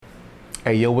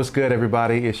Hey, yo, what's good,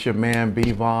 everybody? It's your man,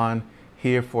 B. Vaughn,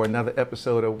 here for another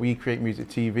episode of We Create Music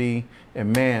TV.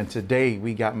 And man, today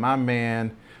we got my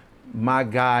man, my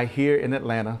guy here in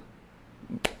Atlanta.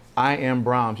 I am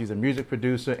Brahms. He's a music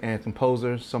producer and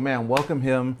composer. So, man, welcome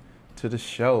him to the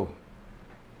show.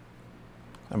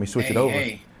 Let me switch it over.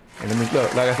 Hey. And let me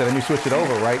look, like I said, let me switch it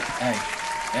over, right? Hey.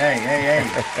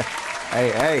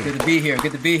 Hey. Good to be here.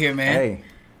 Good to be here, man. Hey,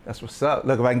 that's what's up.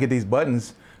 Look, if I can get these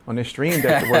buttons on this stream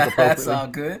deck to work appropriately. That's all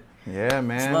good. Yeah,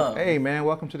 man. Love. Hey, man,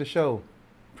 welcome to the show.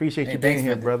 Appreciate you being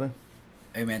here, brother.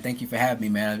 Hey, man, thank you for having me,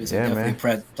 man. It's man.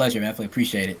 definitely a pleasure, man. I definitely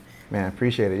appreciate it. Man,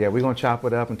 appreciate it. Yeah, we're going to chop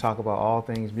it up and talk about all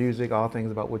things music, all things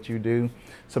about what you do.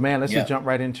 So, man, let's just jump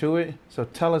right into it. So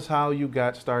tell us how you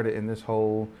got started in this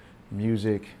whole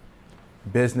music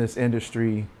business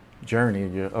industry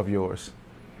journey of yours.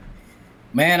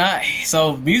 Man,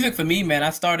 so music for me, man,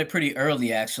 I started pretty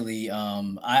early, actually.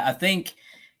 I think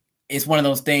it's one of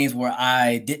those things where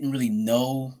I didn't really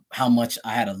know how much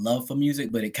I had a love for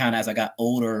music, but it kind of, as I got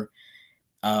older,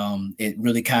 it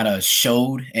really kind of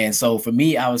showed. And so for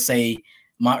me, I would say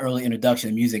my early introduction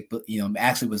to music,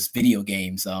 actually was video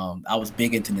games. I was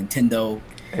big into Nintendo,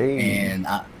 and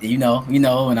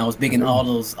and I was big in all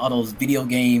those video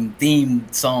game theme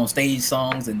songs, stage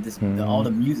songs, and all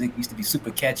the music used to be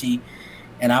super catchy.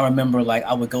 And I remember, like,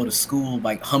 I would go to school,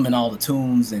 like, humming all the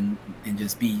tunes and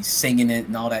just be singing it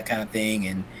and all that kind of thing.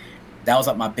 And that was,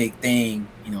 like, my big thing,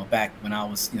 back when I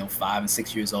was, 5 and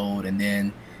 6 years old. And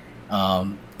then,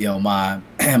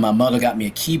 my mother got me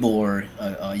a keyboard,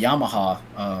 a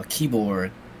Yamaha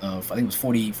keyboard. I think it was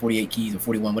 48 keys or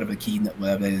 41, whatever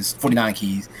it is, 49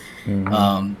 keys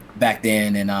back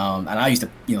then. And I used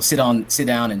to, sit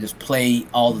down and just play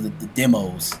all of the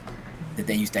demos that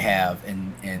they used to have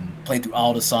and play through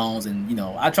all the songs. And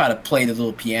I try to play the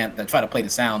little piano, I try to play the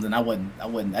sounds, and I didn't know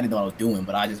what I was doing,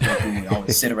 but I just go through and I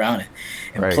would sit around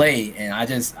and play. And I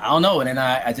don't know. And then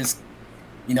I just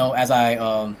as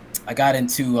I got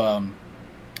into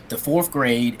the fourth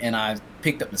grade, and I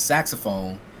picked up the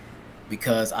saxophone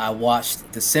because I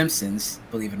watched The Simpsons,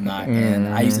 believe it or not. And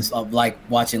I used to like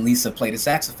watching Lisa play the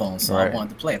saxophone, so I wanted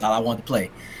to play. I thought I wanted to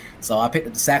play, so I picked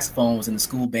up the saxophone. Was in the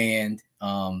school band,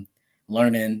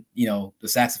 learning, the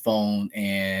saxophone.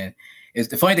 And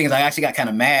the funny thing is, I actually got kind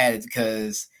of mad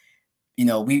because,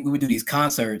 we would do these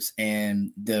concerts,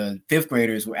 and the fifth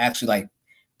graders were actually like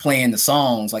playing the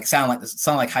songs, like sound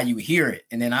like how you would hear it.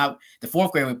 And then the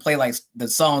fourth grade would play like the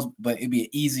songs, but it'd be an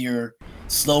easier,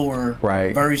 slower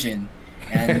version.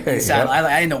 And it sounded,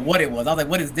 I didn't know what it was. I was like,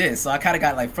 what is this? So I kind of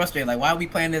got like frustrated, like, why are we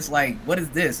playing this? Like, what is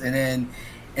this? And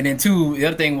then two, the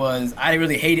other thing was, I didn't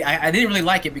really hate it. I didn't really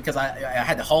like it because I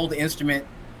had to hold the instrument,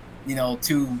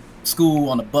 to school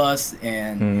on the bus,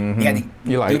 and you had to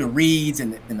do the reads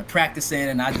and the practicing.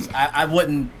 And I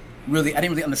didn't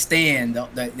really understand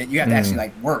that you have to actually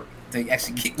like work to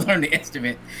actually learn the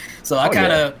instrument. So I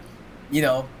kind of,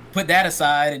 put that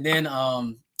aside. And then,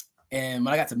 and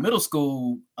when I got to middle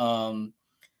school,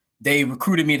 they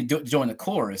recruited me to join the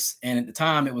chorus. And at the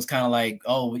time it was kind of like,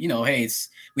 oh, hey,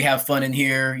 we have fun in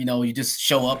here. You just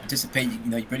show up, participate,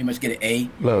 you pretty much get an A.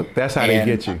 Look, that's how they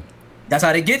get you. That's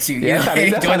how they get you. Yeah,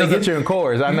 that's how they get you in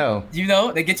chorus. I know.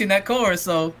 They get you in that chorus.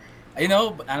 So, and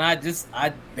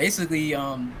I basically,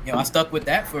 I stuck with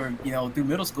that for, through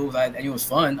middle school. It was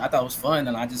fun. I thought it was fun.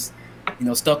 And I just,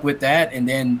 stuck with that. And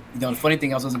then, the funny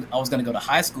thing, I was going to go to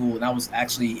high school, and I was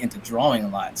actually into drawing a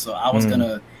lot. So I was going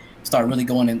to start really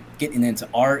going and getting into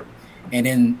art. And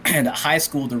then the high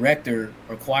school director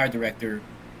or choir director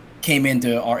came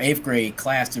into our 8th grade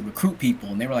class to recruit people.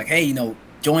 And they were like, hey,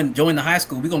 join the high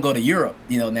school. We're going to go to Europe,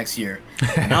 next year.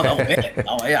 And I was like,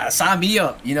 oh yeah, sign me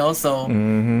up, So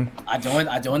I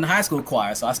joined the high school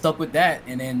choir. So I stuck with that.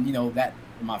 And then, that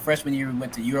my freshman year, we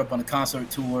went to Europe on a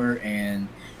concert tour. And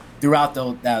throughout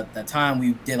that time,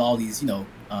 we did all these,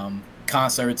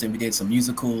 concerts, and we did some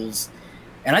musicals.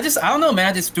 And I don't know,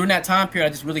 man, during that time period,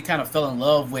 I just really kind of fell in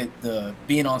love with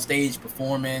being on stage,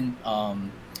 performing,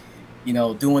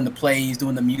 doing the plays,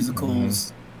 doing the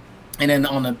musicals. And then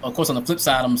of course, on the flip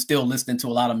side, I'm still listening to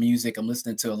a lot of music. I'm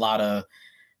listening to a lot of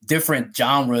different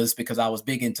genres because I was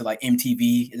big into like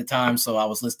MTV at the time. So I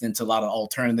was listening to a lot of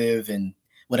alternative and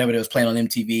whatever they was playing on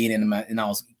MTV. And I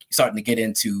was starting to get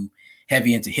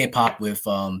heavy into hip hop with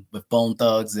Bone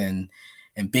Thugs and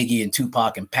Biggie and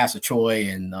Tupac and Pastor Troy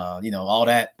and all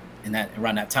that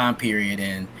around that time period.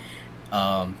 And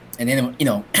then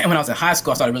when I was in high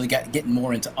school, I started really getting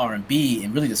more into R&B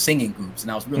and really the singing groups,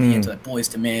 and I was really into like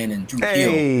Boyz II Men and Drew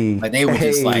Hill. Like they were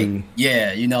just like,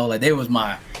 like they was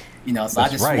my, so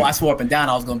I swore up and down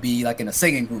I was gonna be like in a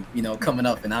singing group, coming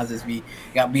up, and we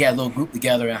had a little group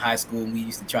together in high school, and we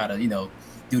used to try to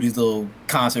do these little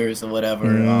concerts or whatever,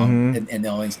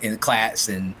 in class.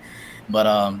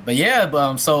 But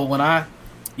yeah, so when I,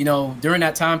 during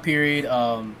that time period,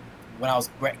 when I was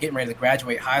getting ready to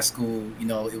graduate high school,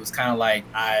 it was kind of like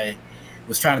I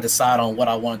was trying to decide on what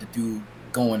I wanted to do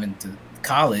going into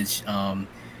college. And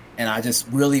I just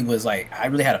really was like, I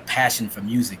really had a passion for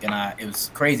music. And it was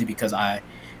crazy because I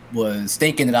was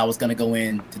thinking that I was going to go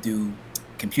in to do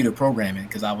computer programming,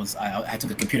 because I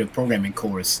took a computer programming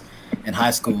course in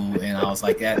high school, and I was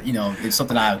like, it's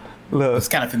something I was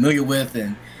kind of familiar with,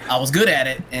 and I was good at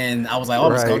it, and I was like,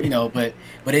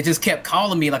 but it just kept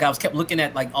calling me. Like I kept looking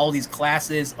at like all these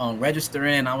classes on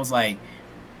registering, and I was like,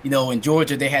 in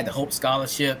Georgia they had the Hope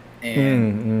Scholarship,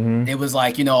 and it was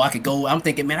like, I could go. I'm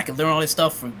thinking, man, I could learn all this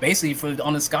stuff on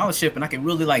the scholarship, and I could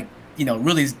really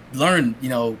really learn,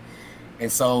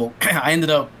 And so I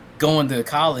ended up going to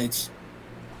college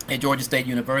at Georgia State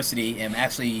University and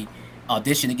actually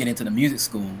auditioned to get into the music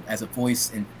school as a voice.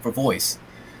 Nice.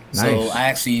 So I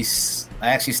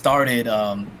actually started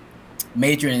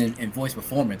majoring in voice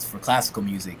performance for classical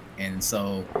music, and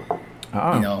so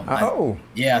so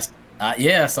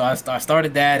I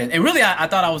started that, and really I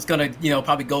thought I was gonna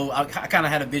probably go. I kind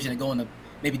of had a vision of going to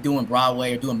maybe doing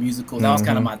Broadway or doing musicals. That was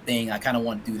kind of my thing. I kind of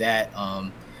wanted to do that,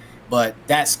 but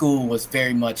that school was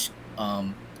very much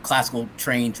classical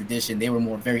trained tradition. They were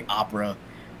more very opera.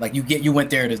 Like you went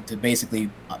there to basically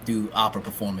do opera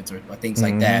performance or things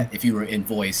like that if you were in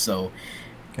voice. So,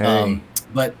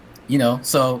 but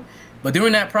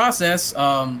during that process,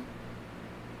 I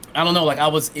don't know. Like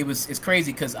it's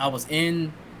crazy because I was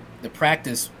in the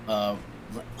practice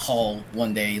hall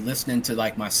one day listening to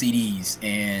like my CDs,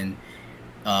 and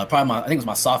probably I think it was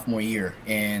my sophomore year,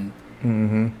 and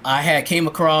I had came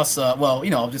across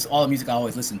just all the music I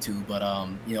always listened to, but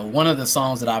one of the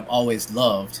songs that I've always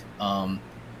loved,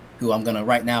 who I'm gonna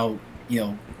right now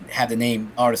have the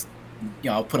name artist,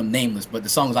 I'll put them nameless, but the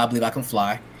song is "I Believe I Can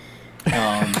Fly."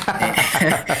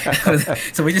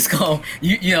 So we just call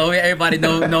everybody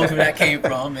knows where that came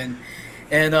from, and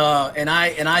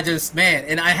I just, man,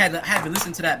 and I had to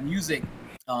listen to that music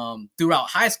throughout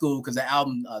high school because the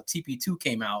album TP2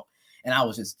 came out, and I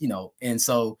was just and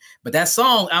so, but that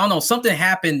song, I don't know, something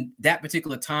happened that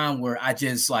particular time where I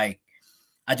just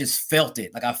felt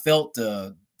it. Like I felt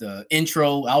the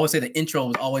intro. I always say the intro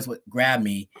was always what grabbed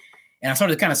me. And I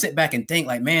started to kind of sit back and think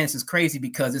like, man, this is crazy,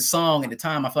 because this song at the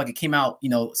time, I feel like it came out,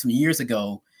 some years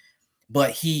ago,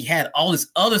 but he had all this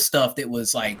other stuff that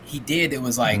was like,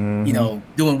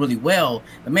 doing really well.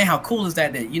 But man, how cool is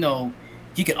that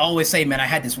he could always say, man, I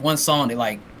had this one song that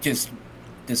like just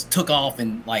took off,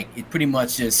 and like it pretty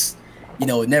much just,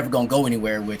 it never gonna go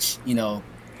anywhere, which,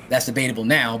 that's debatable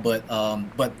now. But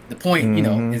the point,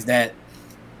 is that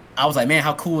I was like, man,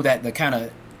 how cool that the kind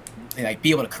of like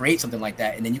be able to create something like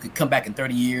that, and then you could come back in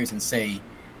 30 years and say,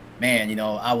 man,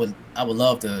 I would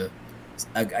love to,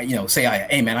 say,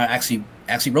 hey man, I actually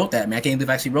wrote that, man. I can't believe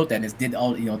I actually wrote that, and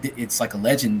it's like a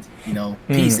legend,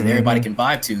 piece that everybody can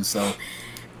vibe to. So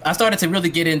I started to really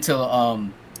get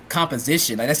into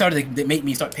composition. Like that started to make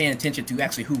me start paying attention to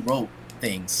actually who wrote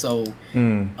things. So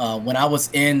when I was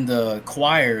in the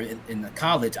choir in the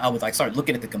college, I would like start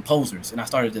looking at the composers, and I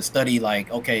started to study like,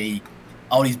 okay,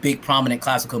 all these big prominent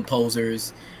classical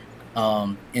composers,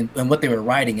 and what they were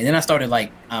writing. And then I started like,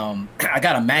 I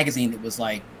got a magazine that was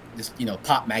like this,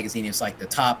 pop magazine. It's like the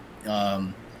top,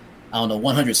 100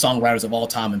 songwriters of all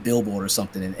time in Billboard or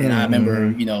something. And I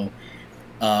remember,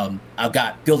 I've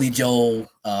got Billy Joel,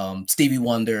 Stevie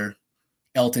Wonder,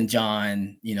 Elton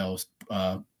John,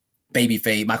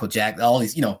 Babyface, Michael Jackson, all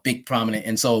these, big prominent.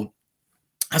 And so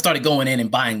I started going in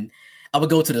and buying. I would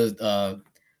go to the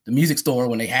music store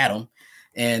when they had them,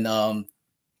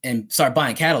 and started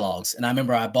buying catalogs. And I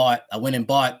remember I went and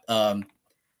bought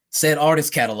said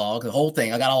artist catalog, the whole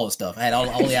thing. I got all the stuff. I had all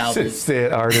the albums.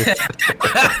 Said artist.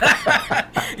 I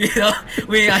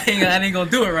ain't gonna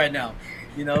do it right now.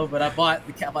 But I bought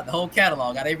the whole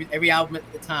catalog, got every album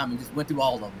at the time, and just went through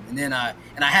all of them. And then I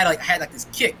had this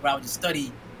kick where I would just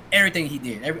study everything he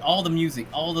did, all the music,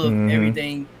 all the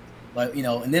everything. But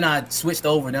and then I switched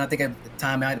over. And then I think at the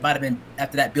time it might have been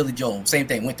after that Billy Joel, same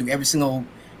thing. Went through every single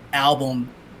album,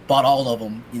 bought all of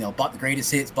them. Bought the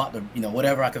greatest hits, bought the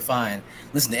whatever I could find,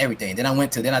 listened to everything. Then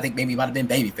I think maybe it might have been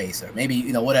Babyface, or maybe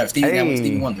whatever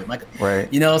Stevie Wonder, right?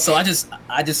 So I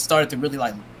just started to really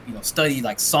like study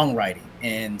like songwriting.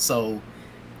 And so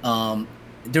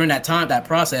during that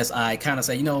process, I kind of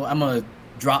say, I'm gonna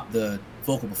drop the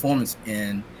vocal performance,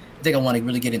 and I think I want to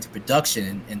really get into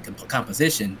production and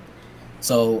composition.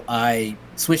 So I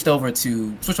switched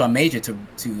my major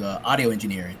to audio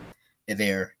engineering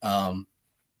there.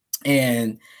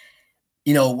 And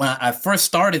when I first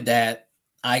started that,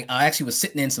 I actually was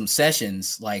sitting in some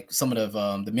sessions, like some of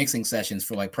the mixing sessions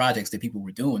for like projects that people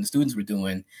were doing, the students were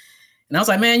doing. And I was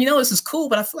like, man, this is cool,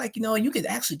 but I feel like, you could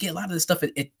actually get a lot of this stuff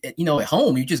at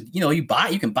home. You just, you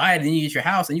can buy it and you use your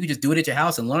house, and you can just do it at your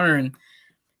house and learn.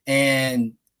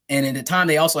 And at the time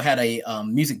they also had a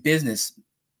music business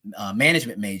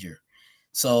management major.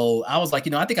 So I was like,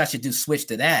 I think I should switch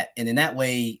to that. And in that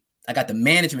way, I got the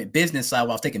management business side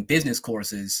while I was taking business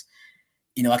courses.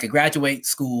 I could graduate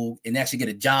school and actually get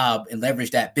a job and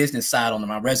leverage that business side on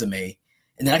my resume.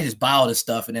 And then I could just buy all this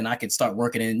stuff, and then I could start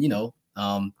working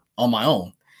on my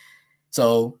own.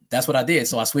 So that's what I did.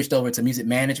 So I switched over to music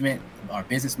management or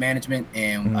business management,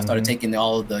 and I started taking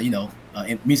all of the,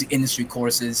 music industry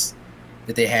courses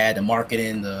that they had, the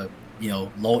marketing, the,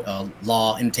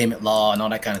 law, entertainment law, and all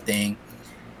that kind of thing.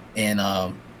 And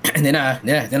then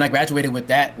I graduated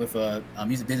with a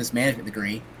music business management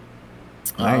degree.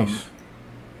 Nice.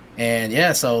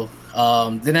 So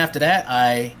then after that,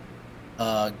 I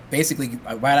basically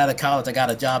right out of college, I got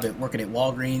a job working at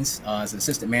Walgreens as an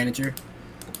assistant manager.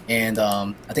 And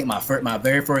I think my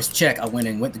very first check, I went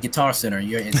to Guitar Center.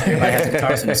 Everybody has a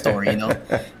Guitar Center story,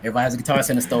 Everybody has a Guitar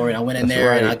Center story. And I went in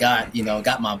there and I got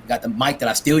the mic that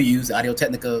I still use, the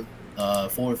Audio-Technica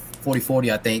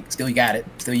 4040, I think. Still got it,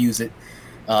 still use it.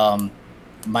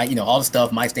 Mic, all the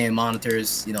stuff, mic stand,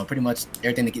 monitors, pretty much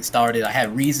everything to get started. I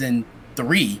had Reason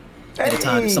 3 at the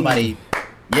time.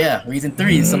 Reason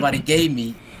 3. Somebody gave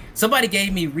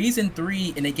me Reason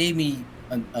 3, and they gave me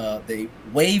the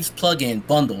Waves plugin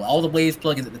bundle, all the Waves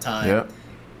plugins at the time. Yep.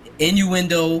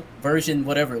 Innuendo version,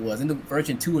 whatever it was,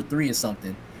 version 2 or 3 or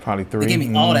something. Probably 3. They gave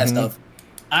me all that stuff.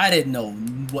 I didn't know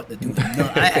what to do.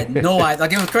 I had no idea.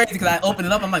 Like, it was crazy because I opened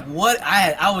it up. I'm like, what?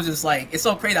 I was just like, it's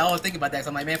so crazy. I always think about that. So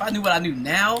I'm like, man, if I knew what I knew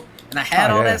now and I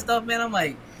had all that stuff, man, I'm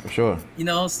like, for sure.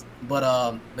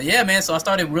 But yeah, man. So I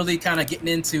started really kind of getting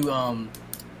into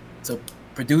to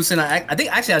producing. I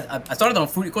think actually I started on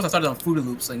Fruity. Of course, I started on Fruity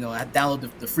Loops. So, I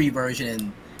downloaded the free version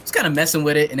and was kind of messing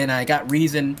with it. And then I got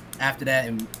Reason after that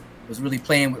and was really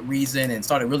playing with Reason and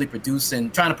started really trying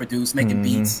to produce, making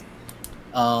beats.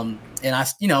 And I,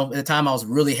 at the time I was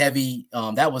really heavy.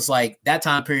 That was like, that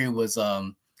time period was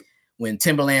when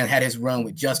Timbaland had his run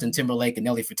with Justin Timberlake and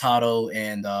Nelly Furtado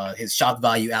and his Shock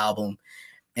Value album.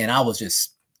 And I was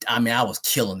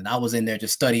killing it. I was in there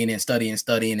just studying and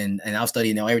I was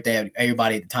studying,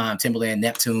 everybody at the time, Timbaland,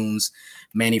 Neptunes,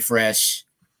 Manny Fresh,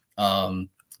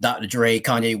 Dr. Dre,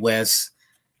 Kanye West,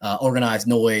 Organized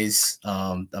Noise.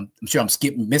 I'm sure I'm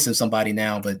missing somebody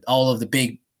now, but all of the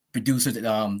big producers,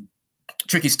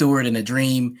 Tricky Stewart and The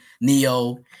Dream,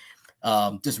 Neo,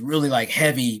 just really like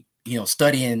heavy,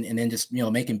 studying and then just,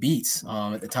 making beats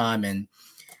at the time. And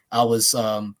I was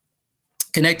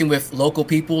connecting with local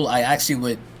people. I actually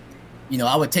would,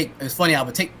 it's funny, I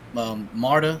would take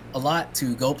Marta a lot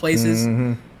to go places,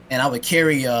 and I would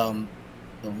carry the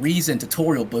Reason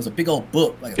tutorial book. It was a big old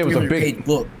book, like a 300-page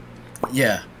book.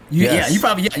 Yeah. You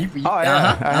probably,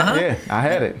 yeah, I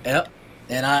had it. Yep.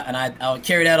 And I would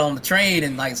carry that on the train,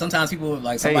 and like sometimes people would,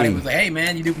 like, somebody was like, "Hey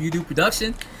man, you do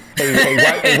production."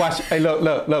 Watch. Hey,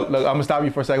 look. I'm gonna stop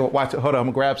you for a second. Watch it. Hold on. I'm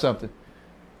gonna grab something.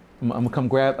 I'm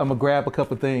gonna grab a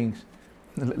couple things.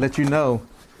 Let you know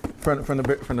from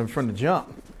the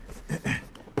jump.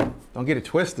 Don't get it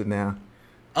twisted now.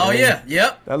 Oh yeah.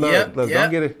 Yep. Look.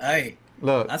 Don't get it. Hey.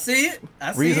 Look. I see it.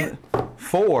 Reason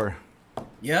 4.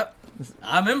 Yep.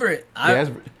 I remember it.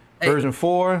 Version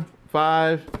 4,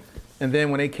 5. And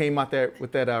then when they came out there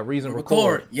with that Reason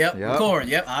Record. Record.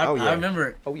 Yep. I remember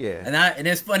it. Oh yeah. And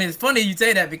it's funny you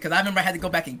say that, because I remember I had to go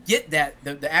back and get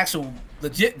the actual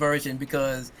legit version,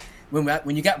 because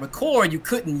when you got Record, you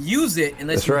couldn't use it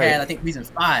unless you had, I think, Reason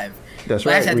 5. That's so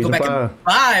right. I actually had to Reason go back 5. and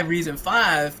buy Reason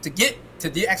 5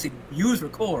 to actually use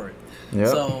Record. Yep.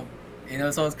 So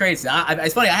so it's crazy.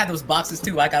 It's funny. I had those boxes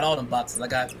too. I got all them boxes. I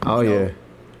got.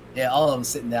 Yeah, all of them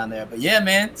sitting down there. But yeah,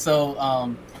 man. So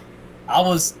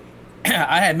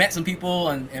I had met some people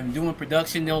and doing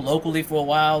production, locally for a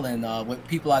while, and with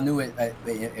people I knew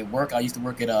at work. I used to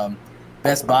work at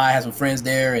Best Buy. I had some friends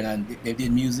there, and they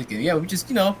did music, and we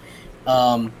just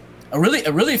a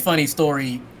really funny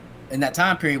story in that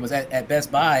time period was at Best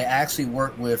Buy. I actually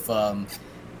worked with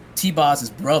T-Boz's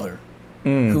brother,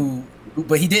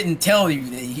 but he didn't tell you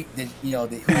that he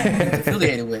was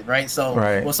affiliated with, right? So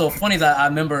what's so funny is I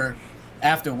remember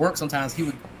after work sometimes he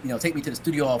would take me to the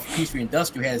studio off Peachtree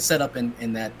Industrial. He had it set up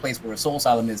in that place where Soul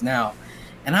Asylum is now,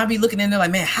 and I'd be looking in there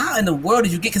like, man, how in the world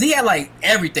did you get? Because he had like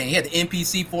everything. He had the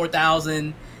MPC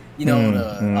 4000,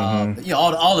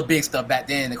 all the big stuff back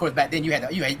then. Of course, back then you either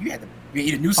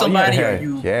knew somebody or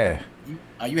you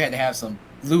had to have some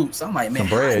loot. So I'm like, man, some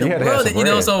bread. how in You had the to have world, some you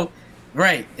know? bread. So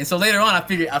right, and so later on, I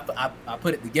figured I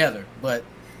put it together. But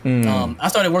I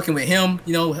started working with him,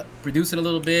 you know, producing a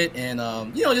little bit, and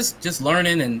you know, just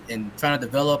learning and trying to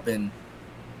develop. And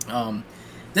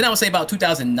then I would say about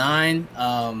 2009,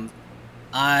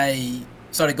 I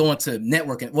started going to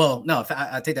networking. Well, no,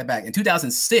 I take that back. In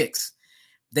 2006,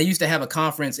 they used to have a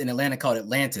conference in Atlanta called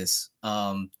Atlantis.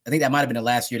 I think that might have been the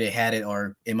last year they had it,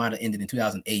 or it might have ended in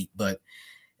 2008. But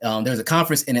there was a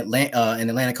conference in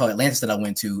Atlanta called Atlantis that I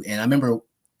went to, and I remember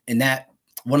in that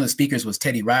one of the speakers was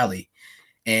Teddy Riley.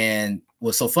 And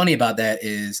what's so funny about that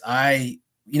is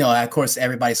you know, of course,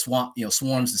 everybody swarms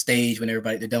the stage when they're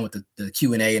done with the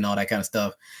Q&A and all that kind of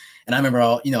stuff. And I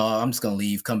remember, you know, I'm just gonna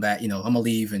leave, come back, you know, I'm gonna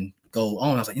leave and go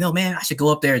on. I was like, you know, man, I should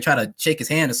go up there and try to shake his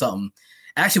hand or something.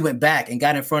 I actually went back and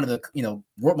got in front of the, you know,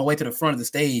 worked my way to the front of the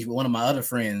stage with one of my other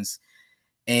friends,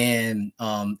 and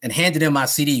handed him my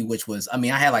CD, which was, I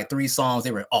mean, I had like 3 songs.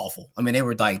 They were awful. I mean,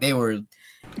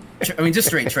 just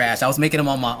straight trash. I was making them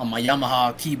on my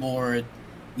Yamaha keyboard,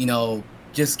 you know,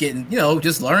 just getting, you know,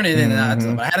 just learning. And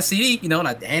I had a CD, you know, and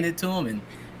I handed it to him, and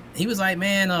he was like,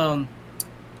 man,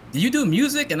 do you do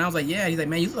music? And I was like, yeah. He's like,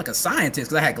 man, you look like a scientist,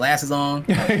 because I had glasses on.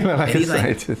 Like a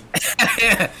scientist.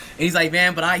 And he's like,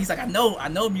 man, but he's like, I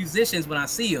know musicians when I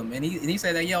see them. And he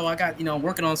said that, yo, I got, you know, I'm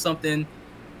working on something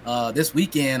this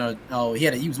weekend, or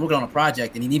he was working on a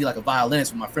project, and he needed like a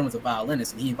violinist. My friend was a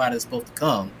violinist, and he invited us both to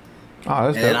come.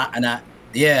 Oh, that's dope.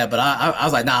 Yeah, but I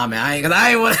was like, nah, man, I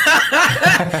ain't want.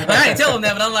 I ain't tell him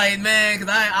that, but I'm like, man,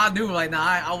 because I knew, like, nah,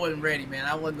 I wasn't ready, man.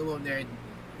 I wasn't going there.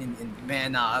 And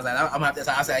man, nah, I was like, I'm gonna have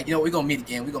to. I said, you know, we're gonna meet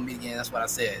again. That's what I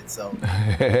said. So,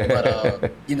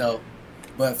 but you know,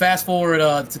 but fast forward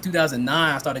to 2009,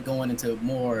 I started going into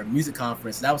more music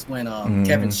conferences. That was when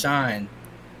Kevin Shine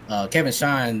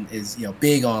is, you know,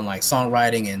 big on like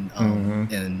songwriting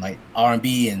and like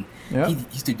R&B, and he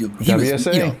used to do WSA. Was,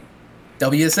 you know,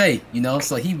 WSA, you know,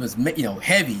 so he was, you know,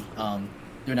 heavy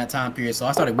during that time period. So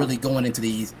I started really going into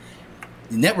these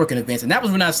networking events, and that was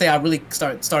when I say I really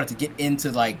started to get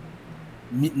into like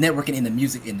networking in the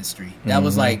music industry. That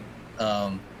was like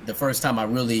the first time I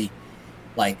really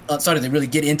like started to really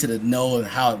get into the know and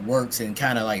how it works, and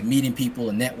kind of like meeting people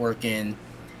and networking,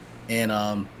 and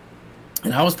I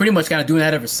was pretty much kind of doing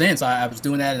that ever since. I was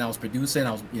doing that, and I was producing.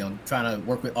 I was, you know, trying to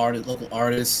work with local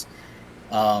artists,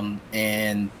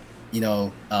 and you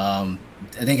know, I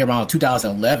think around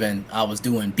 2011, I was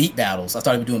doing beat battles. I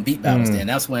started doing beat battles then.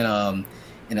 That's when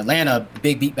in Atlanta,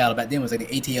 big beat battle back then was like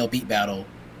the ATL beat battle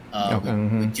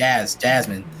with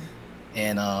Jasmine.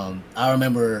 And I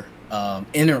remember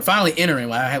finally entering.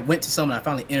 When I went to some, and I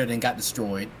finally entered and got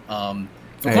destroyed for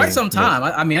quite some time.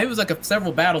 I mean, it was like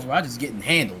several battles where I was just getting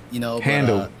handled, you know.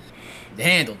 Handled,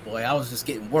 boy. I was just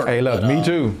getting worked. Hey, look, me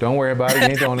too. Don't worry about it. You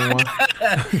ain't the only one.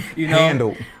 You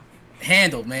know,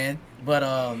 handled, man. But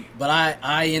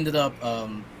I ended up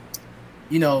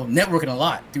you know, networking a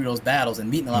lot through those battles and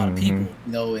meeting a lot of people,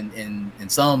 you know,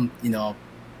 and some, you know,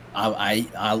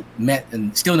 I met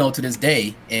and still know to this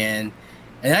day, and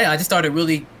I just started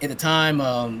really at the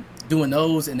time doing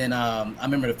those, and then I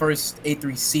remember the first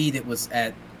A3C that was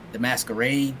at the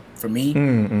Masquerade for me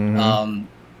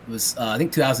was I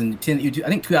think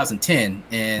 2010,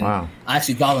 and wow. I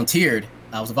actually volunteered.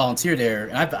 I was a volunteer there,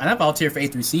 and I volunteered for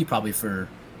A3C probably for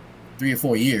 3 or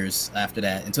 4 years after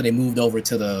that, until they moved over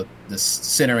to the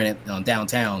center in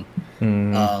downtown.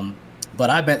 But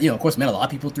I bet, you know, of course, met a lot of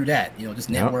people through that, you know, just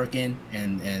networking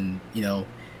and you know,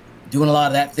 doing a lot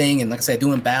of that thing. And like I said,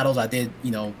 doing battles. I did,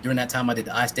 you know, during that time, I did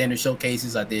the iStandard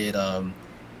showcases. I did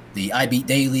the iBeat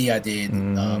Daily. I did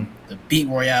the Beat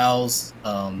Royales.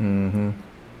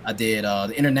 I did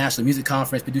the International Music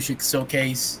Conference Producer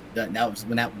Showcase. That was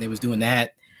when they was doing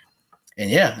that. And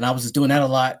yeah, and I was just doing that a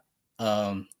lot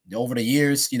over the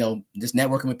years, you know, just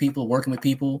networking with people, working with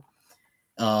people.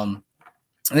 And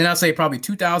then I'd say probably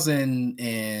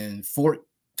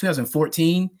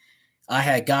 2014, I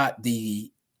had got the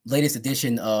latest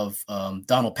edition of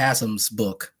Donald Passum's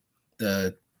book,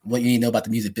 What You Need to Know About the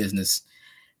Music Business.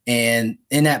 And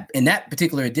in that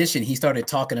particular edition, he started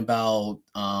talking about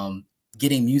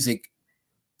getting music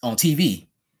on TV.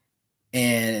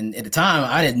 And at the time,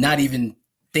 I did not even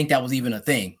think that was even a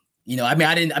thing. You know,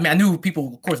 I knew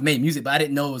people, of course, made music, but I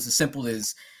didn't know it was as simple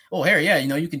as, oh, Harry, yeah, you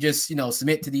know, you can just, you know,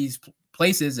 submit to these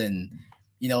places and,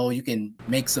 you know, you can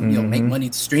make some, you know, make money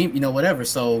to stream, you know, whatever.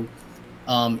 So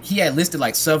he had listed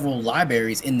like several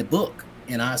libraries in the book.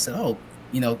 And I said, oh,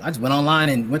 you know, I just went online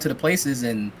and went to the places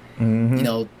and, you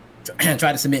know,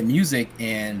 tried to submit music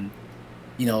and,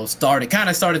 you know, started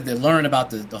to learn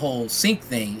about the whole sync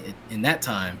thing in that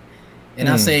time. And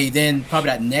I say then probably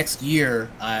that next year,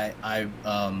 I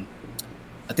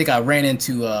I think I ran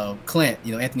into Clint,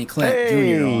 Anthony Clint Jr.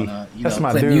 Hey, on that's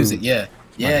my Clint dude. Music. Yeah.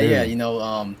 That's my Yeah. dude.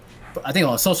 I think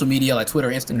on social media like Twitter,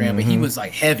 Instagram, but he was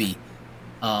like heavy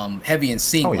in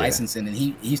sync Oh yeah. licensing, and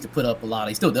he used to put up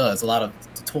he still does a lot of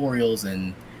tutorials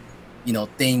and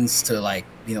things to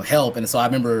help. And so I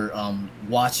remember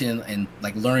watching and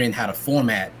like learning how to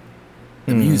format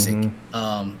the music.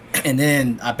 And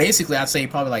then I'd say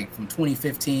probably like from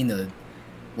 2015 to,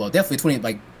 well, definitely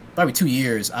probably 2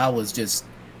 years, I was just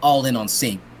all in on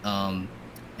sync.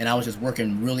 And I was just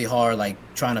working really hard, like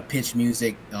trying to pitch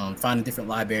music, finding different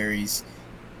libraries,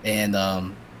 and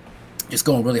just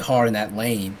going really hard in that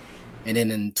lane. And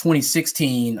then in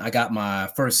 2016, I got my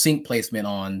first sync placement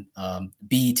on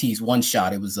BET's One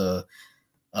Shot. It was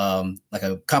like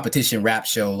a competition rap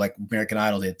show, like American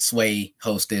Idol that Sway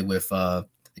hosted with, I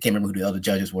can't remember who the other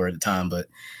judges were at the time, but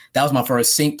that was my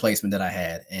first sync placement that I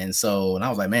had. And I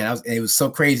was like, man, it was so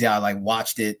crazy. I like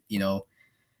watched it,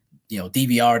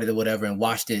 DVR'd it or whatever, and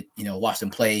watched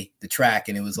them play the track.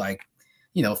 And it was like,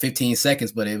 15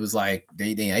 seconds, but it was like,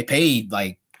 they paid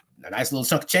like a nice little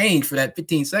chunk of change for that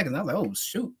 15 seconds. I was like, oh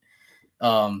shoot.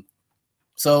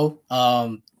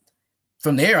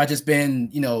 From there, I just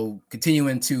been,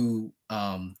 continuing to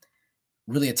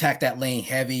really attack that lane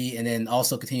heavy, and then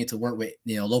also continue to work with,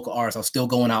 local artists. I was still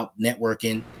going out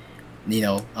networking,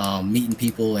 meeting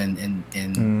people and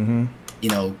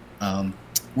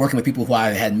working with people who I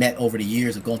had met over the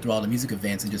years of going through all the music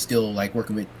events, and just still like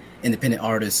working with independent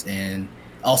artists, and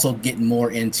also getting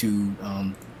more into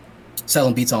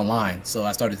selling beats online. So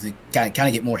I started to kind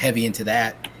of get more heavy into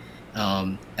that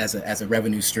as a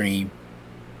revenue stream.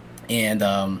 And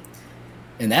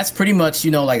that's pretty much,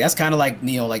 that's kind of like,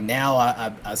 like now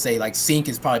I say like sync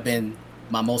has probably been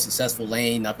my most successful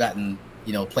lane. I've gotten,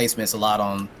 placements a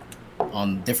lot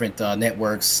on different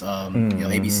networks,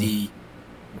 ABC,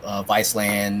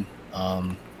 Viceland,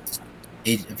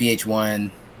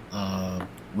 VH1,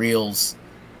 Reels.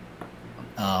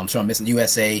 I'm sure I'm missing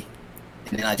USA.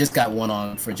 And then I just got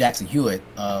one for Jackson Hewitt,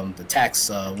 the tax,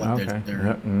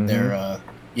 their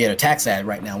tax ad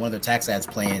right now. One of their tax ads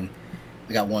playing.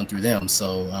 I got one through them.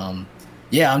 So I'm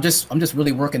just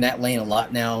really working that lane a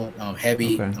lot now.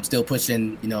 Heavy. Okay. I'm still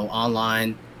pushing,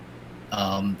 online.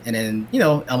 And then,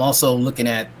 I'm also looking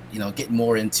at, getting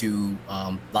more into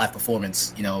live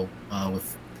performance,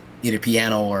 with either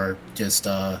piano or just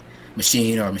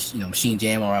machine or machine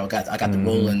jam, or I got the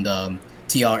Roland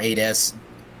TR-8S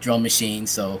drum machine.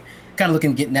 So kind of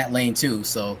looking at getting that lane too.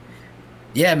 So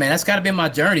yeah, man, that's kind of been my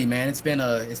journey, man. It's been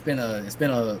a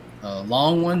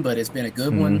long one, but it's been a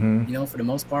good one, for the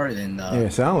most part. And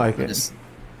it sounds like it. It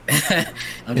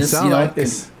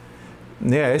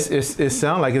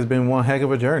sounds like it's been one heck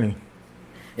of a journey.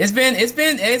 It's been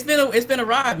a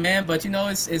ride, man. But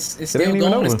it's still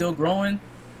going, it's still growing,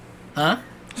 huh?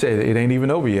 Say it ain't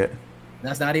even over yet.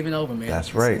 That's not even over, man.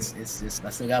 That's right. I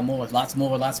still got more, lots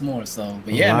more. So,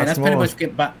 but yeah, man, that's pretty much.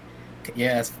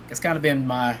 Yeah, it's kind of been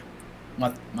my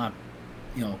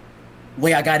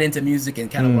way I got into music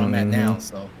and kind of where I'm at now.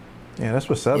 So yeah, that's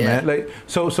what's up, man. Like,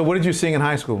 so what did you sing in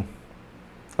high school?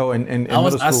 Oh, in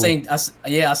middle school. I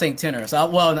sang tenor.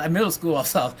 So in middle school, I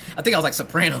think I was like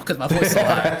soprano because my voice was so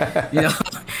high,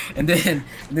 and then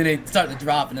they started to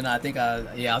drop, and then I think I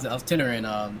was tenor in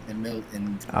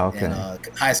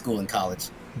high school and college.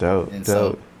 Dope.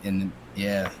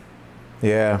 Yeah.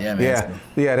 Yeah, man.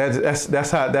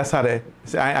 That's how they.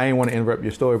 I ain't want to interrupt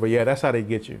your story, but yeah, that's how they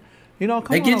get you. Come on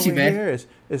over here.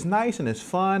 It's nice and it's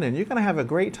fun, and you're gonna have a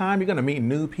great time. You're gonna meet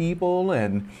new people,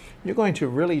 and you're going to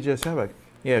really just have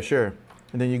sure.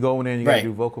 And then you go in there and you gotta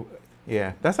do vocal.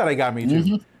 Yeah, that's how they got me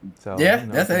too. So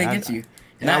that's how they get you.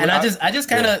 I just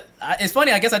kind of. It's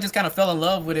funny. I guess I just kind of fell in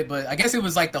love with it, but I guess it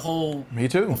was like the whole me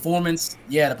too performance.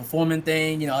 Yeah, the performing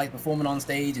thing. Like performing on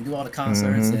stage and do all the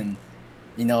concerts and.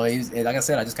 Like I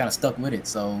said, I just kind of stuck with it.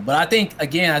 So, but I think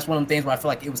again, that's one of the things where I feel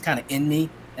like it was kind of in me,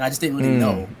 and I just didn't really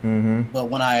know. But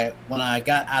when I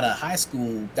got out of high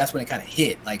school, that's when it kind of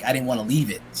hit. Like I didn't want to leave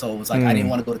it, so it was like I didn't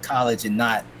want to go to college and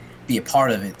not be a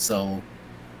part of it. So,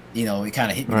 it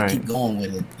kind of hit me to keep going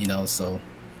with it. So.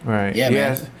 Right. Yeah.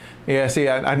 Man. Yeah. See,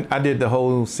 I did the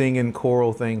whole singing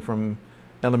choral thing from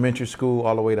elementary school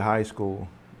all the way to high school,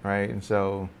 right? And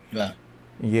so. Yeah.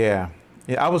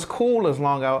 Yeah, I was cool as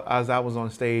long as I was on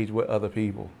stage with other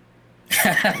people.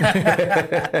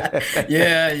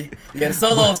 yeah,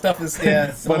 solo stuff is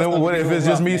But if it's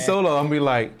just me solo, I'm be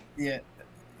like,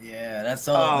 that's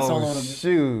solo. Oh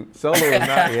shoot, solo is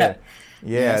not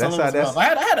that's how that's. I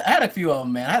had a few of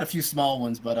them, man. I had a few small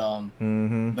ones, but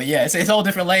but yeah, it's a whole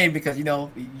different lane because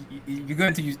you're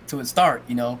good until it start,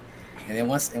 and then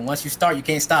once you start, you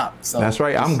can't stop. So that's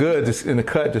right. I'm good just in the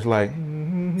cut, just like.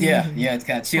 Yeah, it's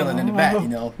kind of chilling in the back, you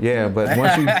know. Yeah, but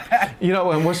once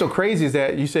and what's so crazy is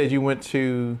that you said you went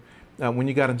to, when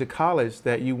you got into college,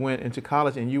 that you went into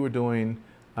college and you were doing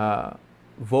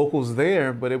vocals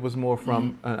there, but it was more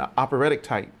from an operatic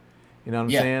type. You know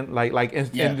what I'm saying?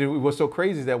 And what's so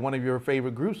crazy is that one of your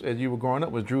favorite groups as you were growing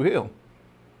up was Drew Hill.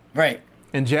 Right.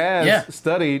 And Jazz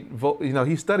studied,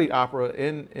 he studied opera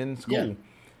in school.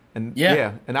 And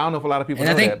and I don't know if a lot of people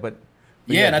know that, but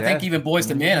and I think even Boyz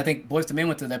II Men, I think Boyz II Men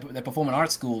went to that performing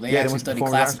arts school. They actually studied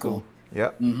classical.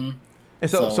 Yep. And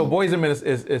so Boyz II Men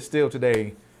is still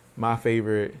today my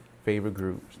favorite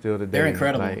group. Still today. They're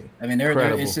incredible. Like, I mean, they're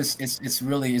it's just it's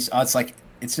really like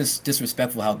it's just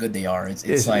disrespectful how good they are. It's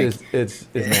nasty. It's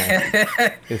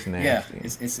nasty. Yeah,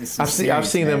 it's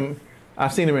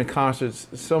I've seen them in concerts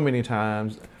so many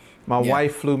times. My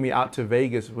wife flew me out to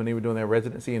Vegas when they were doing their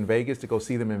residency in Vegas to go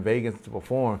see them in Vegas to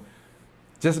perform.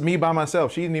 Just me by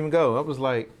myself. She didn't even go. I was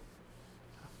like,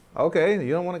 okay,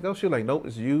 you don't want to go? She was like, nope,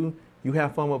 it's you. You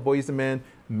have fun with Boyz II Men.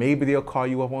 Maybe they'll call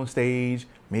you up on stage.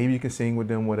 Maybe you can sing with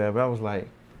them, whatever. I was like,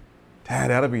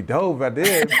 Dad, that'll be dope if I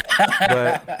did.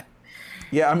 But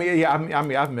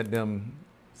I've met them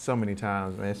so many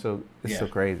times, man. So it's so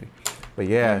crazy. But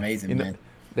they're amazing, man.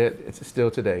 That it's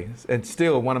still today. And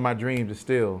still one of my dreams is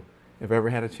still, if I ever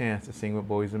had a chance to sing with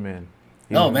Boyz II Men.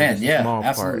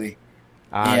 Absolutely.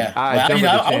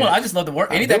 I just love the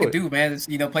work. Anything I could do, man. Is,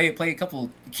 play a couple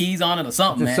keys on it or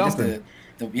something, man. Something.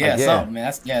 Something,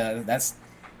 man.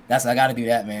 That's I got to do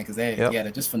that, man, because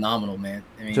they're just phenomenal, man.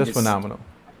 I mean, just phenomenal.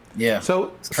 Yeah.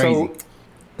 So it's crazy.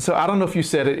 So I don't know if you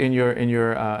said it in your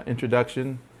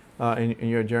introduction, in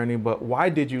your journey, but why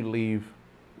did you leave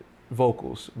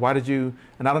vocals? Why did you?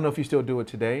 And I don't know if you still do it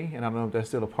today, and I don't know if that's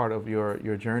still a part of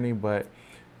your journey, but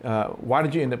why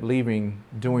did you end up leaving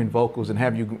doing vocals?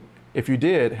 And if you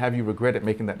did, have you regretted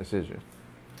making that decision?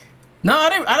 No,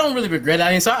 I don't really regret it.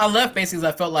 I mean, so I left basically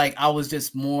because I felt like I was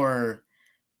just more.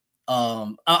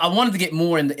 I wanted to get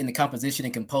more in the composition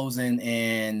and composing,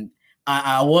 and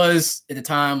I was at the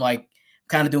time like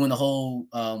kind of doing the whole,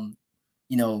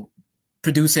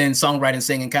 producing, songwriting,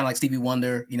 singing, kind of like Stevie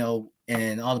Wonder,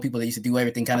 and all the people that used to do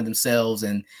everything kind of themselves.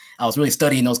 And I was really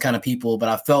studying those kind of people, but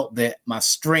I felt that my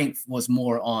strength was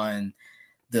more on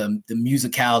the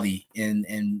musicality.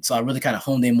 And so I really kind of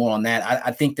honed in more on that.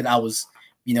 I think that I was,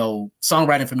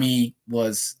 songwriting for me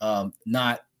was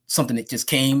not something that just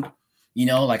came,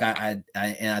 like I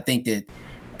think that,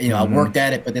 I worked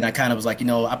at it, but then I kind of was like,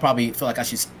 I probably feel like I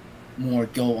should more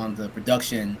go on the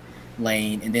production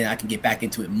lane, and then I can get back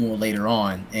into it more later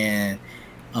on. And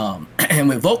and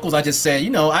with vocals, I just said,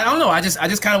 I don't know, I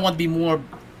just kind of want to be more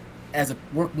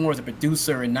work more as a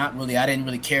producer, and I didn't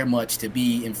really care much to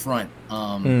be in front.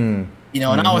 And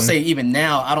I would say even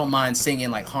now, I don't mind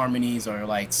singing like harmonies or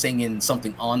like singing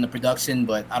something on the production,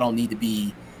 but I don't need to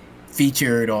be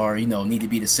featured or need to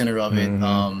be the center of it.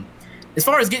 As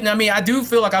far as I do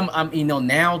feel like I'm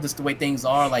now just the way things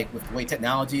are, like with the way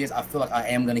technology is, I feel like I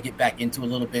am going to get back into a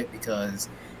little bit because,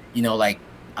 like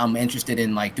I'm interested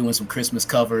in like doing some Christmas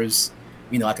covers.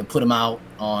 I can put them out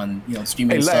on,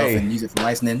 streaming stuff and use it for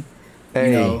licensing.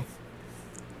 So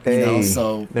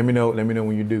let me know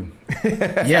when you do.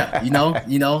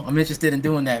 I'm interested in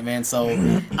doing that, man. So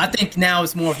I think now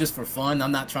it's more just for fun.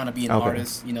 I'm not trying to be an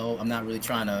artist, I'm not really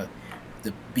trying to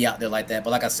be out there like that.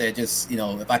 But like I said, just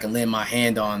if I can lend my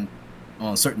hand on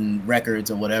certain records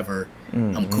or whatever,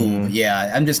 I'm cool. But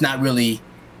yeah, I'm not really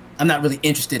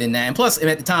interested in that. And plus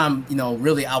at the time,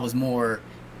 really I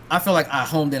feel like I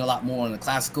honed in a lot more on the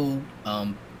classical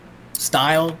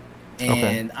style,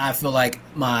 and I feel like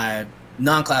my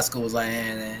non-classical was like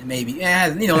maybe it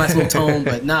has nice little tone,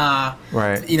 but nah.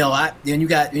 Right. Then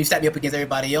you stack me up against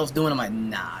everybody else doing, I'm like,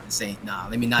 nah, this ain't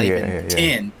let me not even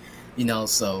pretend.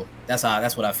 So that's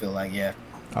what I feel like. Yeah.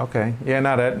 Okay. Yeah.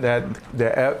 No,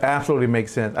 that absolutely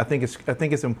makes sense. I think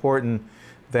it's important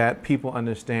that people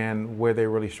understand where they're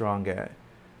really strong at.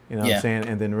 What I'm saying,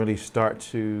 and then really start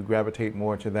to gravitate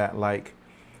more to that. Like,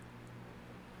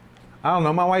 I don't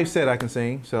know. My wife said I can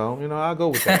sing, so I'll go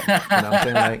with that. What I'm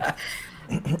saying, like,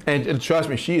 and trust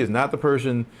me, she is not the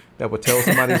person that would tell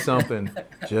somebody something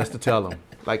just to tell them.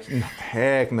 Like,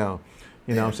 heck no.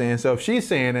 What I'm saying? So if she's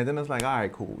saying it, then it's like, all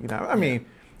right, cool.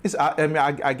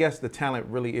 I guess the talent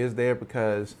really is there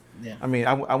because,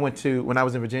 I went to, when I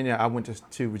was in Virginia, I went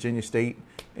to Virginia State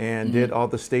and did all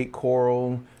the state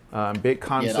choral, big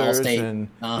concerts. And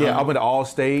I went to all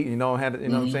state, had, what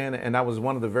I'm saying? And I was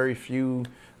one of the very few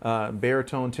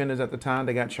baritone tenors at the time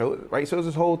that got chosen, right? So it was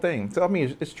this whole thing. So,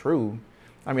 it's true.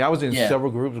 I was in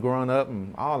several groups growing up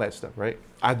and all that stuff, right?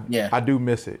 I do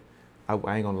miss it. I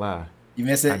ain't gonna lie. You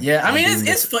miss it?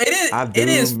 It's fun. It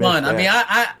is fun.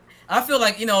 That. I I feel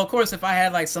like, of course, if I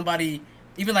had like somebody,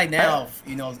 even like now,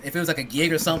 if it was like a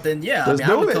gig or something, yeah,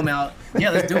 I would come out. Yeah,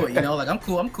 let's do it. Like I'm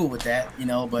cool with that.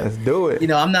 But let's do it.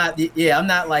 I'm not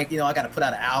like, I got to put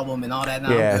out an album and all that. No,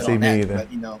 yeah, I'm good see on me that.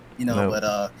 either. But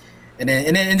but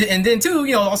and then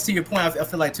too, also to your point, I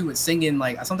feel like too with singing,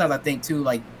 like sometimes I think too,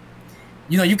 like,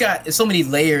 you got so many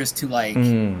layers to like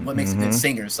what makes a good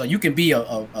singer. So you can be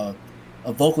a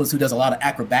vocalist who does a lot of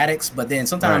acrobatics, but then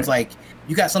sometimes like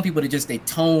you got some people that just they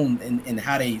tone and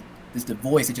how they just the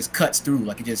voice, it just cuts through,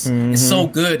 like it just it's so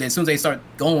good that as soon as they start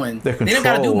going, they don't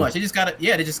got to do much. They just got to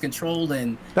they just control,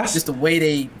 and that's just the way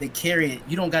they carry it.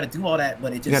 You don't got to do all that,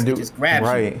 but it just grabs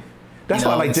you. That's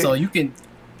why like so you can.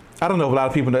 I don't know if a lot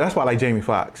of people know. That's why I like Jamie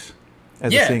Foxx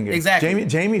as a singer. Exactly.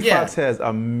 Jamie Foxx has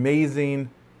amazing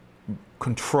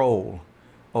control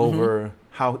over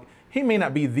how he may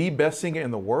not be the best singer in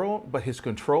the world, but his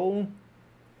control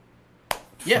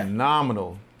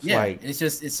phenomenal. It's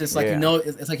just like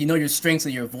it's like your strengths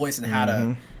of your voice and how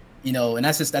to and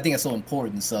that's just I think that's so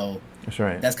important. So that's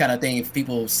right. That's kind of thing. If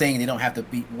people saying they don't have to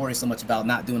be worried so much about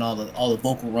not doing all the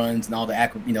vocal runs and all the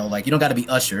like you don't got to be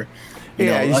Usher.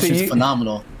 Usher's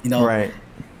phenomenal. Right.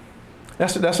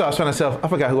 That's what I was trying to tell. I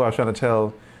forgot who I was trying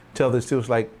to tell this to. It's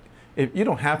like if you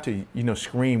don't have to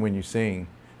scream when you sing.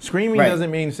 Screaming doesn't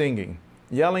mean singing.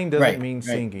 Yelling doesn't mean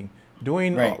singing.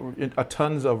 Doing a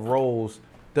tons of rolls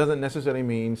doesn't necessarily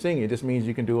mean singing. It just means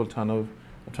you can do a ton of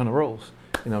rolls.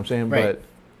 You know what I'm saying? Right. But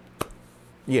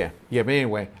but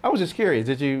anyway, I was just curious.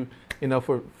 Did you,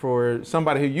 for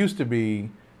somebody who used to be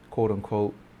quote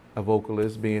unquote a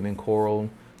vocalist, being in choral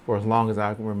for as long as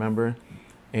I can remember,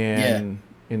 and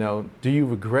do you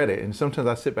regret it? And sometimes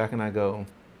I sit back and I go,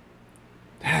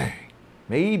 dang,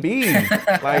 maybe,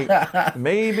 like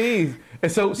maybe.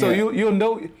 And so you'll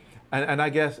know, and I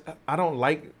guess I don't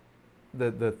like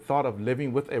the thought of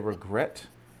living with a regret.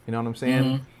 You know what I'm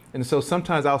saying? And so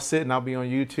sometimes I'll sit and I'll be on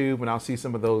YouTube and I'll see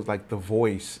some of those like The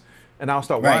Voice, and I'll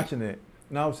start watching it.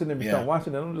 And I'll sit there and start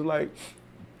watching it. And I'm just like,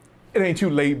 it ain't too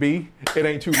late, B. It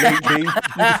ain't too late, B. You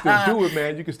can still do it,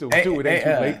 man. You can still do it. It ain't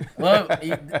too late.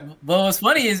 Well, what's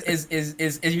funny is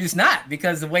it's not,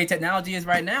 because the way technology is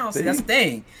right now. See, that's the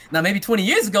thing. Now, maybe 20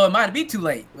 years ago, it might be too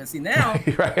late. But see, now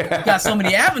you got so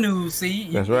many avenues.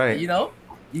 See, that's right. You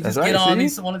just get on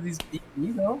one of these.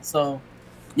 So.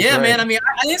 Yeah, man. I mean,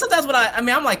 sometimes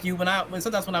I'm like you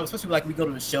sometimes when I especially like we go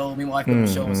to a show, me and my wife go to a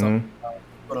show or something,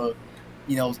 go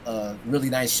to really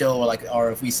nice show,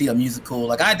 or if we see a musical,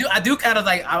 like I do kind of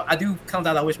like I do come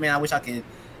down. I wish I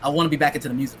want to be back into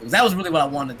the musicals. That was really what I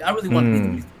wanted. I really wanted to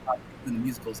be in the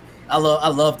musicals. I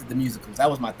loved the musicals. That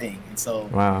was my thing, and so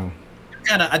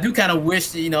I do kind of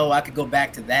wish I could go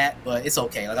back to that, but it's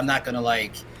okay. Like I'm not gonna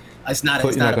like it's not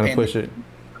gonna push it,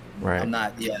 right? I'm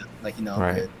not. Yeah, like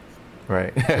right. Good.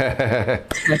 Right.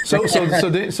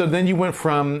 so then you went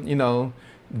from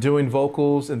doing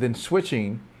vocals and then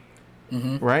switching,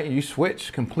 right? You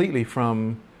switched completely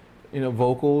from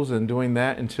vocals and doing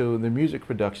that into the music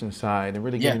production side and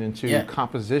really getting into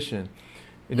composition.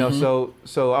 So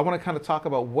I want to kind of talk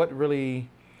about what really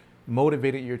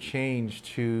motivated your change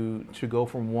to go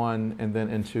from one and then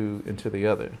into the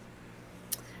other.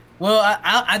 Well,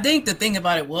 I think the thing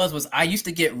about it was I used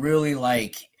to get really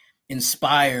like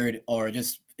inspired or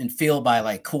just filled by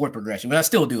like chord progression, but I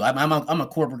still do. I'm a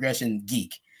chord progression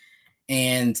geek,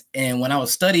 and when I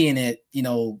was studying it,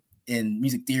 in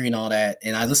music theory and all that,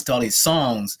 and I listened to all these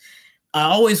songs, I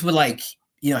always would like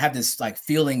have this like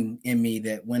feeling in me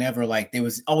that whenever like there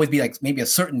was always be like maybe a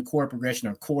certain chord progression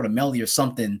or chord or melody or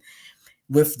something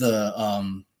with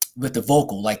the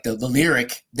vocal, like the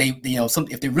lyric, they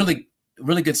if they're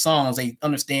really good songs, they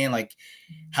understand like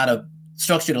how to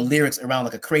structure the lyrics around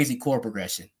like a crazy chord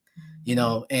progression,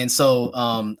 and so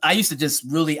I was just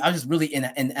really in,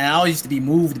 and I always used to be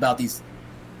moved about these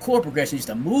chord progressions. Used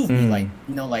to move me, like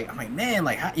like I'm like, man,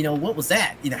 like how, what was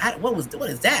that? What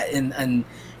is that? And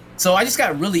so I just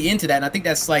got really into that, and I think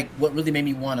that's like what really made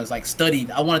me want to like study.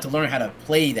 I wanted to learn how to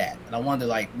play that, and I wanted to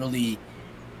like really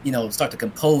start to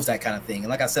compose that kind of thing. And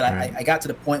like I said, I got to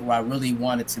the point where I really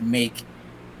wanted to make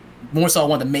more so. I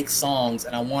wanted to make songs,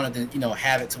 and I wanted to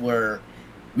have it to where,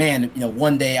 man,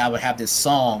 one day I would have this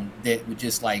song that would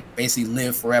just like basically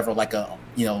live forever, like All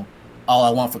I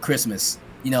Want for Christmas.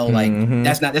 Like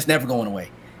that's never going away.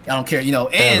 I don't care.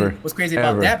 And what's crazy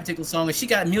about that particular song is she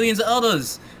got millions of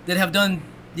others that have done.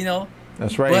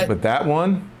 That's right. But that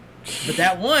one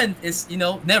is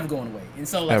never going away. And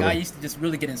so like I used to just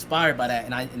really get inspired by that,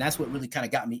 and that's what really kind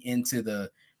of got me into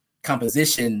the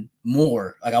composition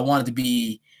more. Like I wanted to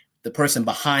be the person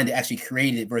behind it actually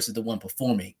created it versus the one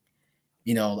performing.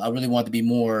 I really want to be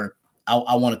more,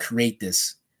 I want to create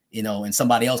this, and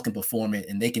somebody else can perform it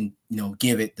and they can,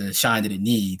 give it the shine that it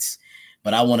needs.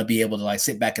 But I want to be able to like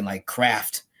sit back and like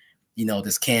craft,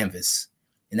 this canvas.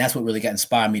 And that's what really got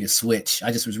inspired me to switch.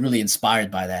 I just was really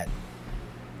inspired by that.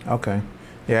 Okay.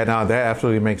 Yeah, no, that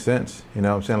absolutely makes sense. You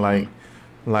know what I'm saying?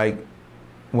 Like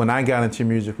when I got into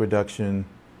music production,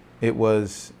 it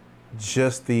was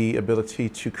just the ability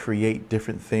to create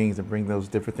different things and bring those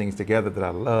different things together that I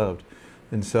loved.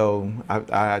 And so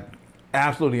I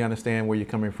absolutely understand where you're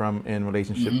coming from in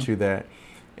relationship to that.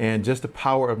 And just the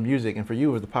power of music. And for you,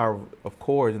 it was the power of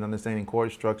chords and understanding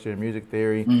chord structure and music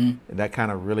theory. And that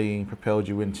kind of really propelled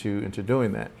you into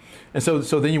doing that. And so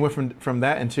then you went from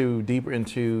that into deeper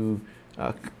into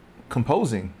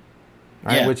composing,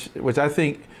 right? Yeah. Which I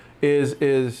think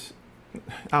is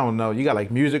I don't know. You got like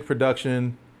music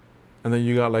production, and then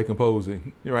you got like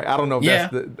composing, right? I don't know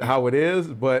if that's how it is,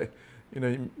 but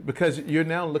because you're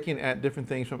now looking at different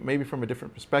things from a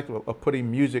different perspective of putting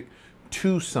music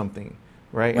to something,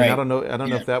 right? And I don't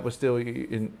know if that was still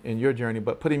in your journey,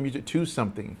 but putting music to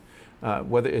something,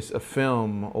 whether it's a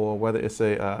film or whether it's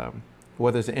an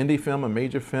indie film, a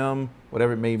major film,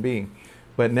 whatever it may be.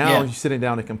 But now you're sitting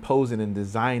down and composing and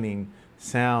designing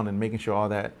sound and making sure all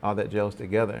that gels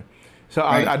together. So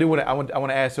I want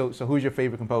to ask. So who's your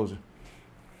favorite composer?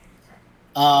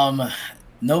 Nobu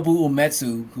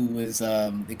Uematsu, who was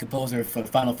the composer for the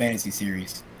Final Fantasy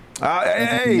series.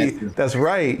 Hey, that's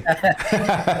right.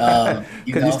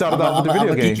 Because you started off with the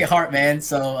video game. I'm a geek at heart, man.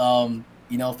 So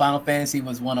Final Fantasy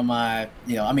was one of my,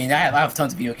 I have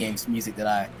tons of video games music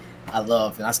that I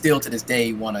love, and I still to this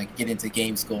day want to get into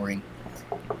game scoring.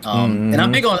 And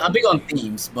I'm big on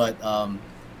themes, but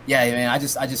man, I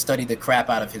just studied the crap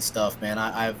out of his stuff, man.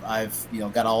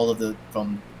 I've got all of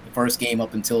from the first game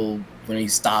up until when he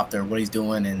stopped or what he's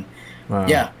doing, and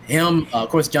him. Of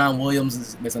course, John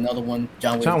Williams is another one.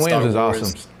 John Williams is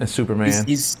awesome. And Superman.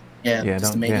 He's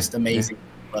just amazing.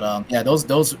 But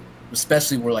those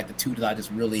especially were like the two that I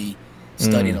just really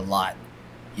studied a lot.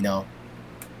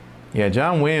 Yeah,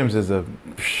 John Williams is a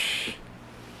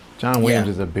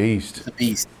beast. He's a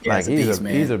beast. Yeah, like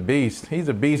he's a beast. He's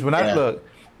a beast. When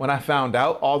I found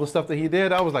out all the stuff that he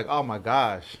did, I was like, oh my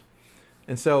gosh.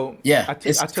 And so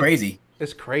it's crazy.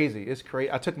 It's crazy.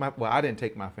 I didn't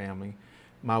take my family.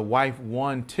 My wife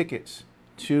won tickets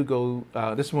to go.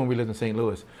 This is when we lived in St.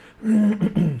 Louis.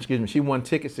 Excuse me. She won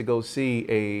tickets to go see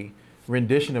a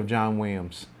rendition of John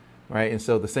Williams, right? And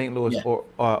so the St. Louis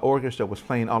orchestra was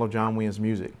playing all of John Williams'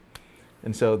 music,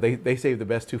 and so they saved the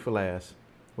best two for last,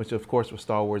 which of course was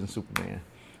Star Wars and Superman.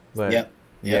 But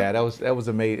that was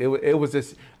amazing. It was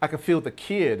just, I could feel the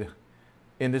kid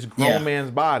in this grown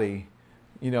man's body,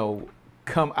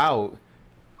 come out.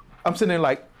 I'm sitting there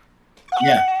like,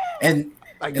 and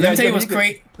let me tell you what's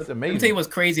crazy. Let me tell you what's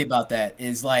crazy about that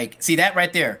is like, see that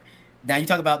right there. Now you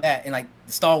talk about that and like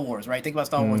the Star Wars, right? Think about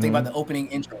Star Wars. Think about the opening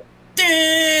intro.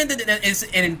 The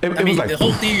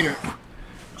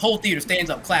whole theater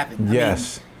stands up clapping.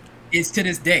 It's to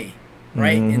this day,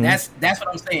 right? And that's what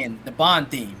I'm saying. The Bond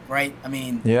theme, right? I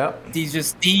mean, these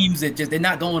just themes that they're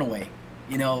not going away.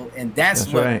 And that's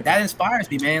what right. That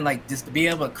inspires me, man. Like just to be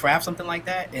able to craft something like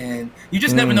that, and you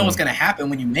just never know what's gonna happen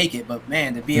when you make it. But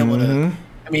man, to be able to,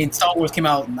 I mean, Star Wars came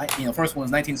out, first one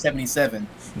was 1977.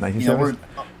 I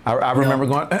remember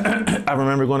going. I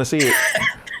remember going to see it.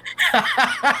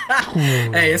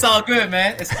 Hey, it's all good,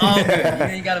 man. It's all good. You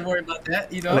ain't got to worry about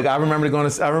that. Like I remember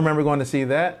going to see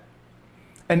that,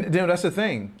 and that's the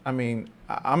thing. I mean,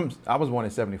 I was born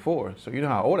in '74, so you know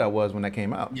how old I was when that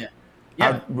came out. Yeah.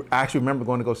 I actually remember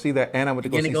going to go see that, and I went to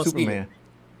go see Superman.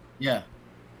 Yeah,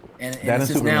 and it's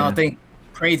just now I think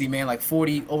crazy, man. Like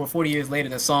over 40 years later,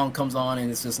 the song comes on,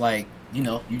 and it's just like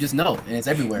you just know, and it's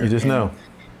everywhere. You just know.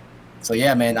 So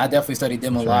yeah, man, I definitely studied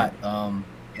them a lot.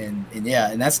 And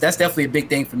that's definitely a big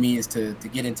thing for me is to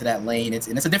get into that lane. It's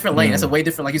a different lane. That's a way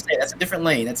different, like you said. That's a different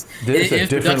lane. It's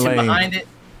production lane behind it.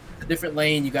 A different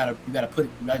lane. You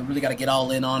really gotta get all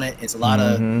in on it. It's a lot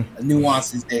of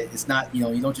nuances that it's not.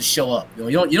 You don't just show up. You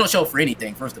don't show up for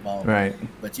anything. First of all, right?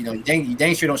 But you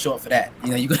dang sure don't show up for that.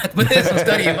 You gotta put some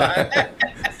studying behind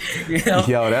that.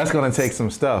 Yo, that's gonna take some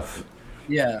stuff.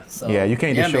 Yeah. So yeah, you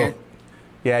can't just show up.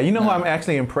 Yeah, who I'm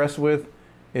actually impressed with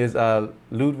is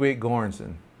Ludwig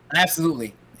Göransson.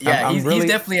 Absolutely. Yeah, he's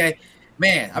definitely a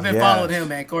man. I've been following him,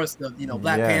 man. Of course, the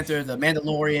Black Panther, the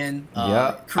Mandalorian,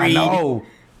 Creed. I know.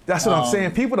 That's what I'm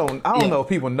saying. I don't know if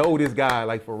people know this guy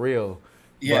like for real.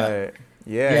 Yeah.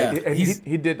 But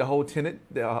he did the whole Tenet,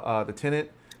 the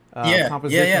Tenet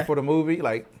composition for the movie.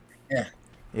 Like,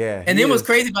 yeah. And then what's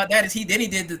crazy about that is he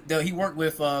worked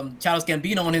with Childish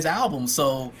Gambino on his album.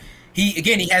 So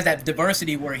he has that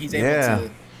diversity where he's able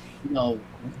to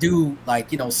do like,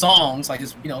 songs like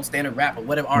just, standard rap or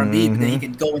whatever R&B, but then he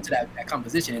can go into that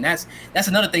composition. And that's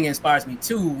another thing that inspires me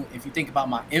too. If you think about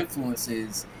my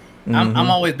influences, I'm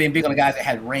always been big on the guys that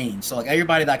had range. So like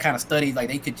everybody that I kind of studied, like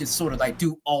they could just sort of like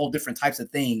do all different types of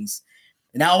things.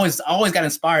 And I always got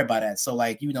inspired by that. So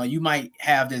like, you might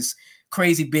have this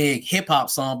crazy big hip hop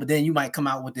song, but then you might come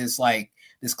out with this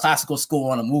classical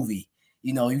score on a movie.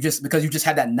 Because you just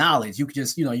had that knowledge, you could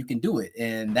just, you can do it.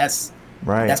 And that's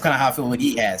right. That's kind of how I feel what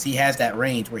he has. He has that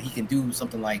range where he can do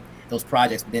something like those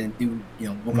projects, but then do,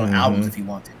 work on albums if he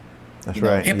wanted. That's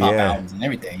right. Hip hop albums and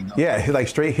everything. Yeah, like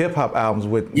straight hip hop albums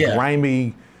with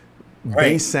grimy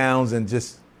bass sounds and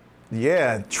just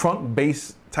trunk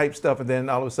bass type stuff. And then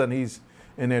all of a sudden he's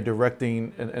in there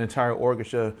directing an entire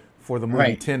orchestra for the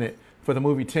movie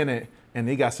Tenet. And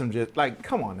he got some just like,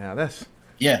 come on now, that's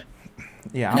yeah.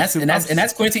 And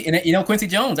that's Quincy, and Quincy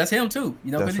Jones, that's him too.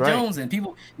 Quincy Jones, and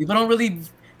people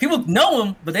know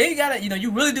him, but they gotta,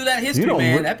 you really do that history,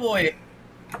 man. That boy.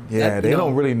 Yeah, they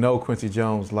don't really know Quincy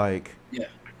Jones like. You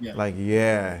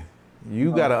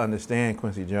gotta understand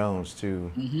Quincy Jones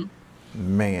too,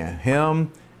 man.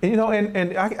 Him, and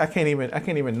and I can't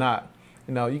even not.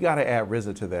 You gotta add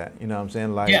RZA to that. You know what I'm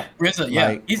saying? Like RZA. Yeah,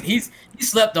 like, he's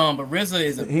slept on, but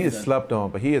RZA is slept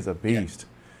on, but he is a beast.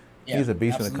 Yeah, he's a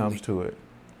beast when it comes to it,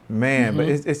 man.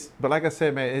 But like I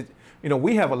said, man,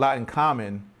 we have a lot in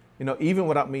common. Even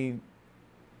without me,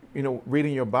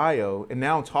 reading your bio and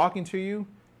now talking to you,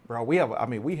 bro. We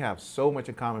have so much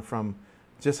in common from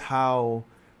just how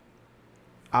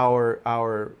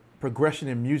our progression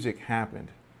in music happened.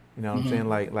 You know what I'm saying?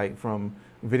 Like from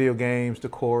video games to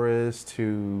chorus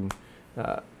to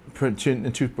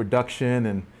into production,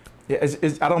 and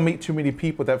I don't meet too many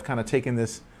people that have kind of taken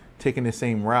this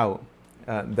same route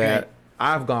that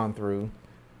I've gone through,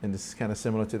 and this is kind of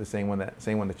similar to the same one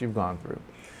that you've gone through.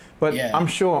 But I'm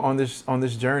sure on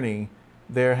this journey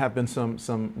there have been some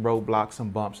roadblocks, some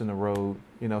bumps in the road.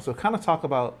 So kind of talk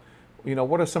about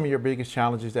what are some of your biggest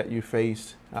challenges that you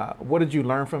faced? What did you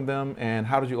learn from them, and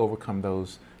how did you overcome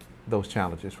those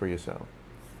challenges for yourself?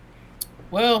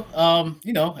 Well,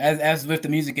 as with the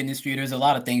music industry, there's a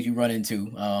lot of things you run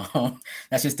into.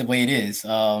 That's just the way it is.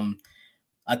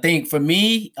 I think for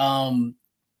me, I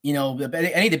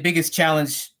think the biggest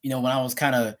challenge, when I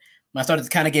started to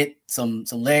kind of get some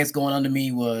legs going under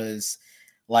me was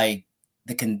like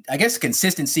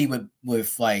consistency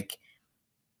with like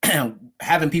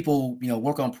having people,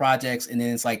 work on projects, and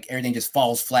then it's like everything just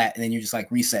falls flat, and then you're just like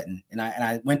resetting. And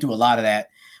I went through a lot of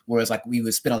that, where it's like we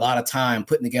would spend a lot of time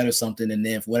putting together something, and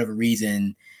then for whatever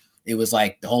reason, it was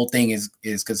like the whole thing is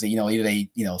because either they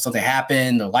something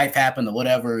happened or life happened or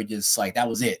whatever, just like that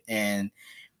was it. And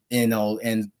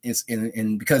and it's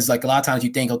and because like a lot of times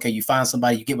you think, okay, you find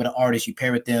somebody, you get with an artist, you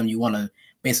pair with them, you want to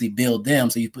basically build them,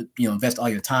 so you put invest all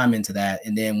your time into that,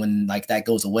 and then when like that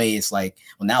goes away, it's like,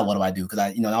 well, now what do I do? Because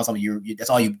that was something that's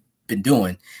all you've been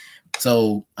doing.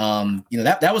 So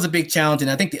that was a big challenge.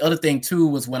 And I think the other thing too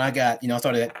was when I got I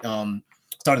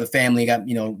started a family, got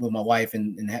with my wife,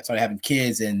 and started having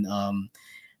kids, and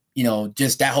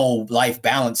just that whole life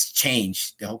balance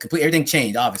changed. Everything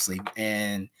changed, obviously,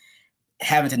 and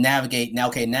having to navigate now.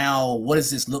 Okay, now what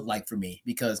does this look like for me?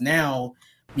 Because now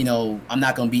I'm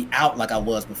not going to be out like I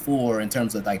was before in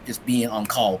terms of like just being on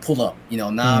call, pull up. Now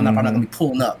I'm probably not going to be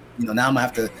pulling up. Now I'm gonna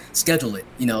have to schedule it.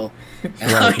 Right.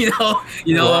 I'm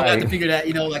gonna have to figure that.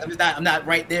 Like I'm not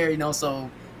right there. So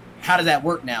how does that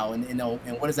work now? And and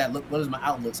what does that look? What is my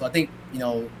outlook? So I think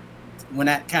when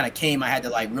that kind of came, I had to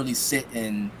like really sit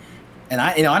and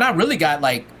I really got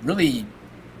like really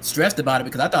stressed about it,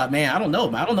 because I thought, man, I don't know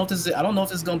if this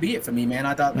is gonna be it for me, man.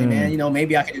 I thought, man,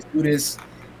 maybe I could just do this,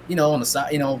 on the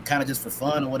side, kind of just for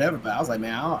fun or whatever. But I was like,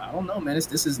 man, I don't know, man.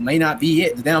 This may not be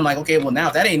it. But then I'm like, okay, well, now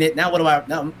if that ain't it, now what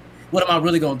am I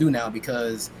really gonna do now?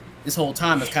 Because this whole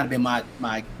time has kind of been my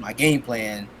game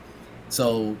plan.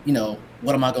 So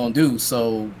what am I gonna do?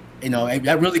 So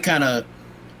that really kind of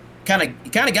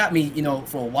got me,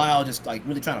 for a while, just like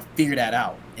really trying to figure that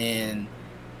out. And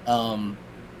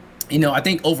I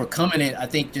think overcoming it, I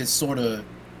think just sort of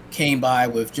came by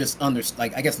with just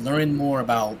learning more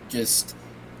about just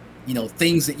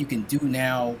things that you can do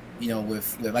now,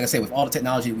 with like I say, with all the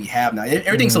technology we have now.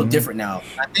 Everything's so different now.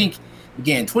 I think,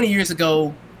 again, 20 years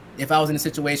ago, if I was in a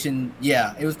situation,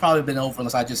 it was probably been over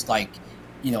unless I just say,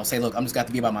 look, I'm just got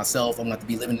to be by myself. I'm going to have to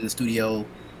be living in the studio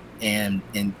and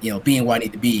being where I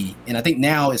need to be. And I think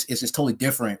now it's just totally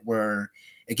different, where,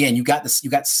 again, you got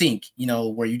sync,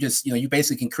 where you just, you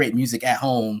basically can create music at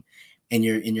home, and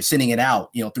you're sending it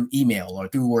out, through email or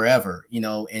through wherever,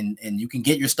 and you can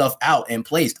get your stuff out and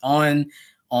placed on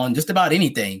on just about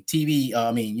anything. TV,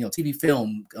 TV,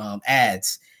 film,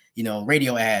 ads,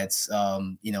 radio ads,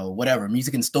 whatever,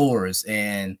 music in stores,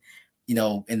 and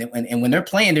and when they're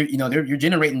playing, you're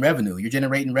generating revenue. You're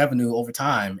generating revenue over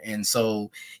time, and so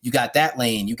you got that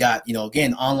lane. You got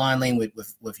again, online lane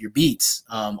with your beats,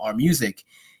 or music.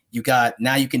 You got,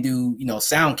 now you can do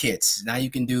sound kits. Now you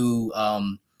can do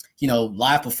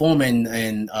live performing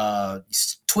and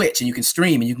Twitch, and you can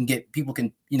stream, and you can get people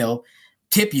can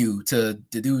tip you to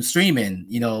do streaming.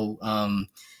 You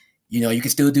can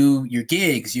still do your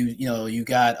gigs. You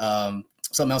got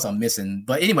something else I'm missing,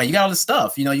 but anyway, you got all this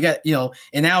stuff. You got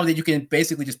and now that you can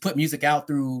basically just put music out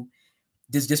through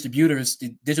this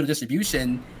digital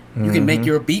distribution, you can make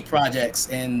your beat projects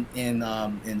and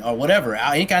or whatever,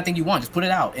 any kind of thing you want, just put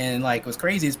it out. And like, what's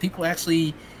crazy is people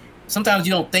actually, sometimes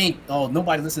you don't think, oh,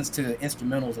 nobody listens to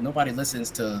instrumentals or nobody listens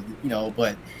to,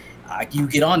 but you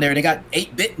get on there, they got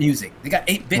 8-bit music. They got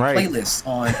 8-bit playlists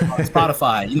on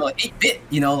Spotify, like 8-bit,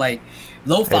 like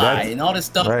lo-fi and all this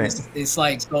stuff. Right. It's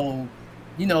like, so,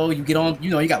 you get on,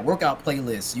 you got workout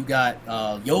playlists, you got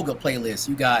yoga playlists,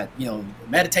 you got,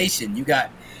 meditation,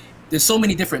 there's so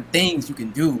many different things you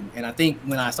can do. And I think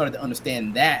when I started to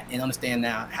understand that and understand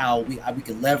now how we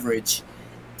could leverage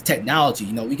technology,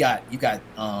 you got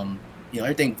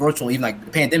everything virtual, even like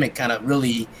the pandemic kind of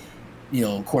really,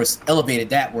 of course, elevated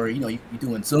that, where, you're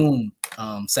doing Zoom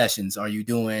sessions, or you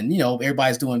doing,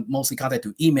 everybody's doing mostly contact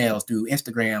through emails, through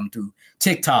Instagram, through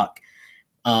TikTok.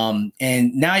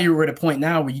 And now you're at a point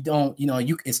now where you don't,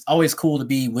 it's always cool to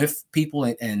be with people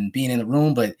and being in the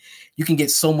room, but you can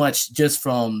get so much just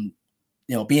from,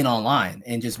 being online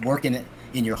and just working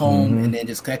in your home, and then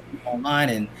just connecting online,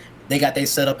 and they got they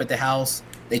set up at the house.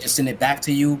 They just send it back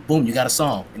to you. Boom, you got a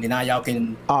song. And then now y'all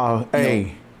can. Oh,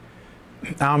 hey,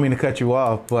 I don't mean to cut you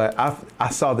off, but I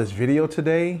saw this video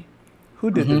today.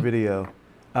 Who did the video?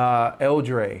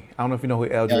 Eldre. I don't know if you know who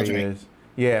Eldre is.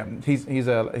 Yeah, he's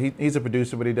a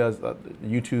producer, but he does a lot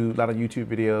of YouTube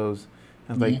videos.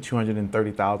 Has like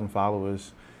 230,000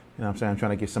 followers. You know what I'm saying? I'm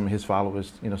trying to get some of his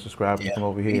followers, subscribed to come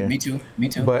over here. Me too.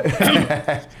 But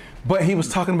but he was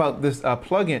talking about this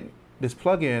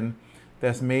plugin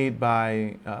that's made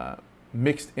by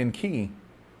Mixed in Key,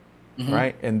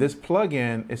 right? And this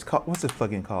plugin is called, what's this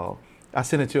plugin called? I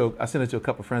sent it to a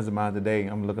couple of friends of mine today.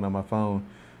 I'm looking on my phone.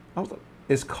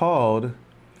 It's called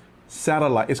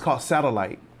Satellite. It's called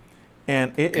Satellite,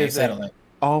 and it is Satellite.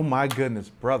 Oh my goodness,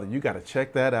 brother, you got to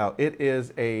check that out. It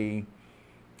is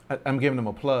I'm giving them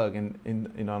a plug, and you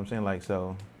know what I'm saying, like,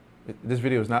 so. This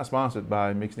video is not sponsored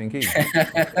by Mixed in Key.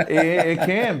 It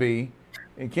can be,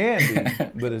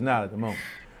 but it's not at the moment.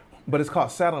 But it's called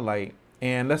Satellite,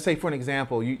 and let's say, for an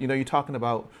example, you're talking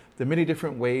about the many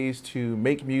different ways to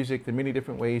make music, the many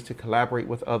different ways to collaborate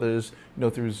with others,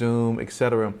 through Zoom,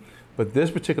 etc. But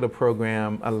this particular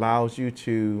program allows you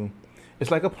to,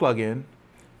 it's like a plugin.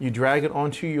 You drag it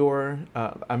onto your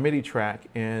a MIDI track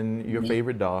in your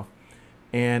favorite DAW,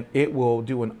 and it will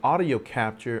do an audio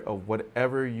capture of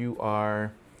whatever you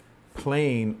are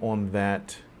playing on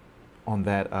that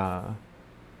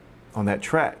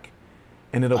track,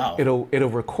 and it'll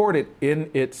record it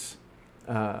in its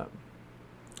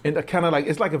in a kind of like,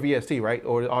 it's like a VST, right,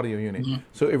 or the audio unit.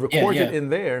 So it records it in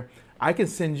there. I can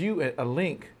send you a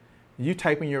link. You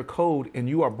type in your code, and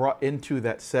you are brought into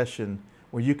that session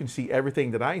where you can see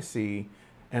everything that I see.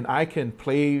 And I can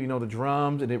play, the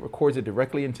drums, and it records it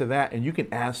directly into that, and you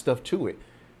can add stuff to it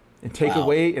and take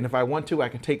away. And if I want to, I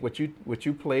can take what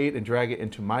you played and drag it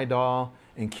into my DAW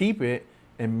and keep it,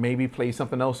 and maybe play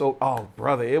something else. Oh,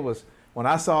 brother, it was, when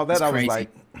I saw that, I was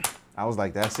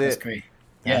like, that's it. That's great.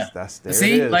 That's there.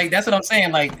 See, it is. Like, that's what I'm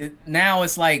saying. Like, now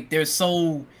it's like there's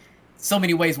so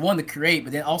many ways, one, to create,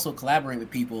 but then also collaborate with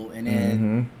people, and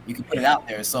then you can put it out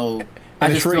there. So I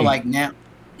just feel like now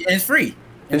it's free.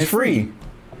 It's free.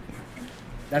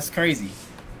 That's crazy.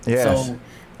 Yes. So,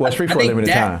 well, it's free for a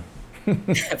limited time.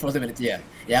 For a limited, yeah.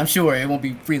 I'm sure it won't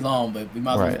be free long, but we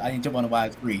might as well. I didn't jump on why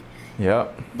it's free.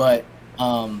 Yep. But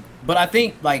I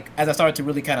think, like, as I started to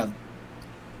really kind of,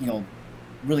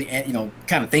 really,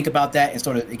 kind of think about that, and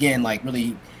sort of, again, like,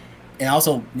 really, and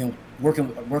also,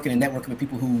 working and networking with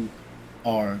people who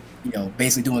are,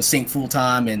 basically doing sync full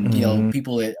time, and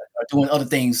people that are doing other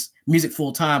things, music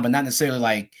full time, but not necessarily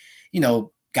like,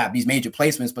 got these major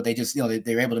placements, but they just,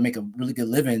 they're able to make a really good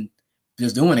living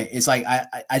just doing it. It's like,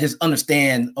 I just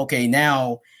understand, okay,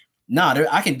 now,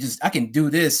 I can do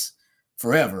this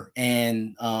forever,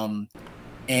 and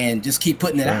just keep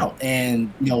putting it out.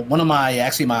 And, one of my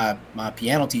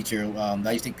piano teacher,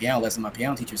 I used to take piano lessons. My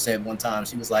piano teacher said one time,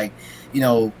 she was like,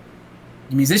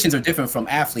 musicians are different from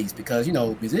athletes because, you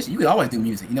know, musicians, you can always do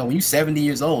music. You know, when you're 70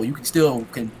 years old, you can still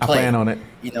play. I plan on it.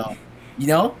 You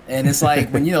know, and it's like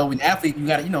when, you know, when athlete, you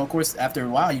got to, you know, of course, after a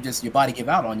while, your body give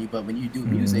out on you. But when you do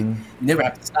music, you never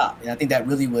have to stop. And I think that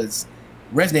really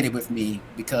resonated with me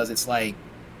because it's like,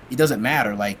 it doesn't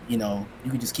matter. Like, you know,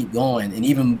 you can just keep going. And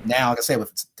even now, like I said,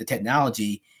 with the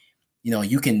technology, you know,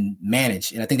 you can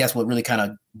manage. And I think that's what really kind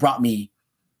of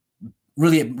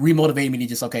really remotivated me to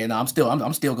just, okay, no, I'm still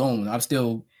going. I'm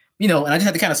still, you know, and I just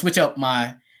had to kind of switch up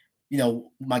my, you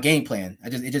know, my game plan.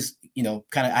 It just, you know,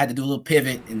 kind of, I had to do a little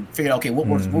pivot and figure out, okay, what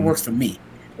works for me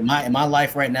in my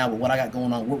life right now with what I got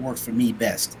going on, what works for me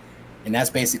best. And that's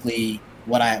basically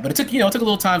but it took a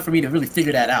little time for me to really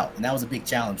figure that out. And that was a big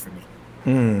challenge for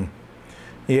me.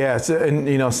 Yeah. So, and,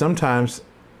 you know, sometimes,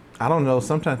 I don't know,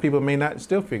 sometimes people may not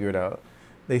still figure it out.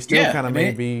 They still kind of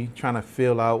may be trying to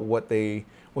feel out what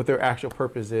their actual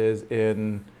purpose is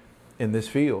in this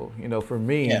field. You know, for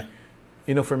me,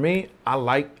 I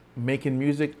like making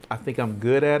music. I think I'm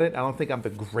good at it. I don't think I'm the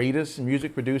greatest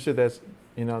music producer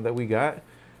that we got.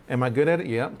 Am I good at it?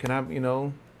 Yeah. Can I, you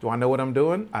know, do I know what I'm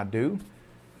doing? I do.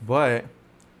 But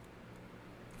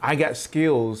I got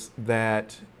skills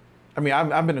that, I mean,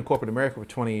 I've been in corporate America for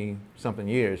 20 something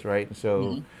years, right? And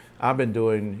so I've been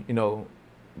doing, you know,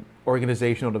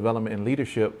 organizational development and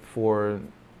leadership for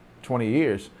 20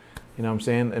 years, you know what I'm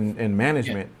saying, and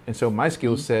management. And so my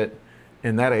skill set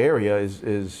in that area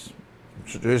is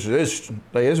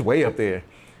way up there.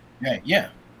 Right. Yeah.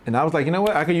 And I was like, you know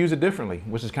what, I could use it differently,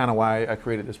 which is kind of why I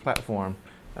created this platform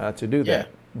to do that.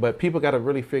 But people got to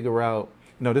really figure out,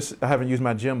 you know, I haven't used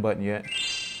my gym button yet,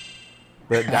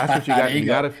 but that's what you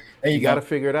got. you got to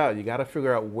figure it out. You got to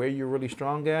figure out where you're really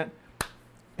strong at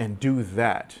and do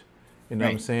that. You know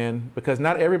what I'm saying? Because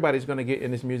not everybody's going to get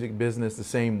in this music business the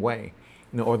same way,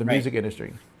 you know, or the music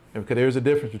industry. Because there's a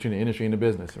difference between the industry and the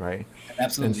business, right?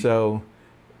 Absolutely. And so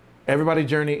everybody's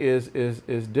journey is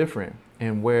different,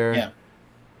 and where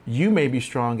you may be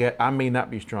strong at, I may not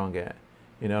be strong at.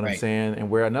 You know what I'm saying? And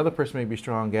where another person may be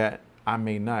strong at, I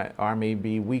may not, or I may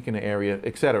be weak in the area,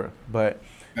 etc. But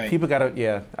people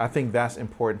gotta, I think that's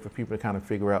important for people to kind of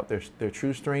figure out their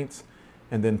true strengths,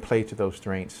 and then play to those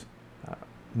strengths.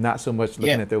 Not so much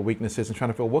looking at their weaknesses and trying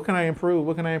to feel, what can I improve?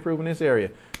 What can I improve in this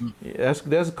area?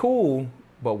 That's cool,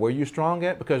 but where you're strong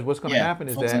at, because what's going to happen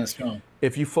is that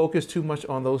if you focus too much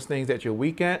on those things that you're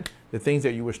weak at, the things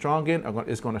that you were strong in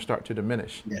is going to start to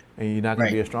diminish, and you're not going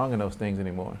to be as strong in those things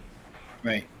anymore.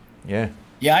 Right. Yeah.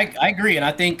 Yeah, I agree, and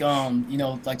I think you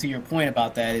know, like to your point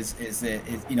about that is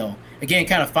you know, again,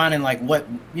 kind of finding like what,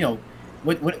 you know,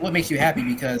 what makes you happy,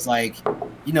 because like,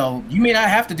 you know, you may not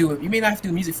have to do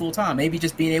music full time. Maybe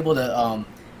just being able to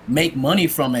make money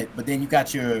from it, but then you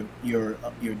got your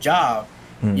job,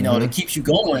 you know, that keeps you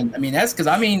going. I mean, that's because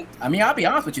I mean, I'll be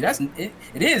honest with you, it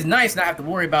is nice not have to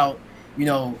worry about, you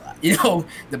know,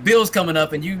 the bills coming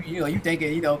up, and you know, you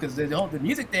thinking, you know, because the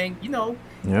music thing, you know,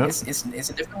 it's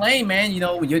a different lane, man. You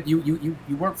know,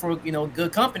 you work for, you know, a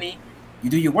good company. You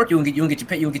do your work, you'll get your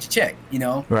pay, you'll get your check, you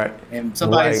know. Right. And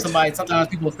sometimes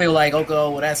people feel like, okay,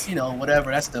 well, that's, you know, whatever.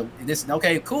 That's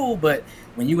okay, cool. But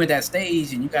when you at that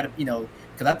stage, and you got to, you know,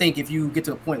 because I think if you get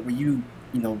to a point where you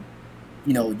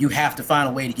have to find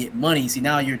a way to get money. See,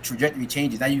 now your trajectory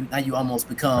changes. Now you almost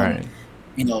become,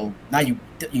 you know, now you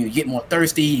get more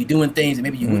thirsty. You're doing things that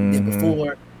maybe you wouldn't did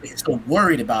before. But you're still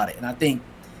worried about it. And I think,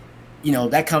 you know,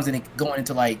 that comes in going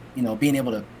into like, you know, being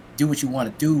able to do what you want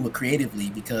to do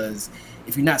creatively, because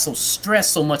if you're not so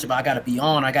stressed so much about I got to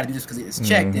do this because it's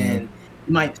checked, then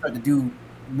you might start to do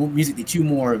music that you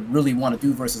more really want to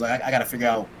do versus like I got to figure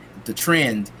out the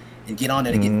trend and get on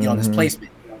there to get on this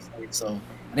placement. You know what I'm saying? So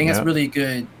I think that's really a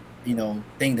good, you know,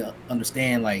 thing to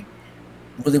understand, like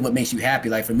really what makes you happy.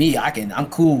 Like for me, I'm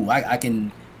cool. I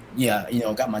can, you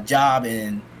know, got my job,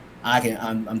 and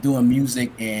I'm doing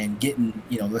music and getting,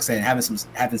 you know, let's say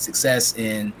having success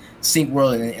in sync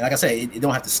world, and like I said, it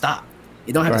don't have to stop.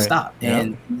 It don't have to stop.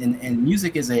 And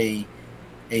music is a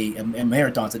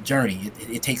marathon. It's a journey.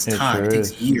 It takes time. It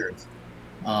takes years.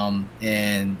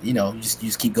 And you know, you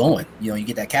just keep going. You know, you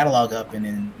get that catalog up, and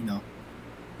then, you know,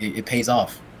 it pays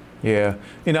off. Yeah.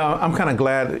 You know, I'm kind of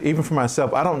glad, even for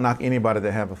myself, I don't knock anybody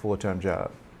that have a full-time job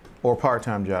or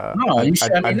part-time job. No, I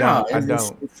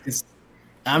don't.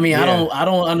 I mean, I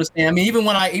don't understand. I mean, even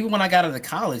when I got out of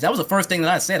college, that was the first thing that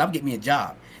I said. I'm getting me a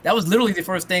job. That was literally the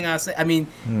first thing I said. I mean,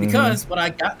 because when I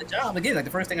got the job, again, like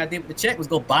the first thing I did with the check was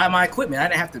go buy my equipment. I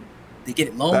didn't have to get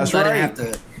it loaned. That's right. I didn't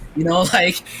have to, you know,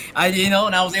 like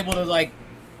and I was able to like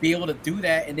be able to do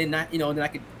that, and then not, you know, then I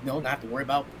could, you know, not have to worry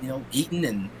about, you know, eating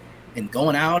and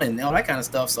going out and all that kind of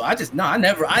stuff. So I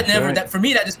never that for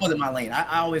me, that just wasn't my lane.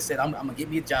 I always said I'm gonna get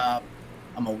me a job,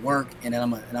 I'm gonna work, and then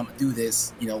I'm gonna do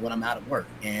this, when I'm out of work,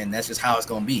 and that's just how it's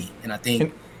gonna be. And I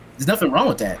think there's nothing wrong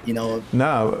with that,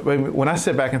 No, but when I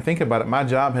sit back and think about it, my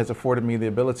job has afforded me the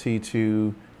ability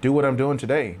to do what I'm doing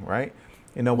today, right?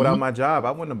 Without my job,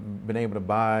 I wouldn't have been able to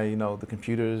buy, the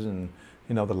computers and,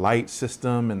 the light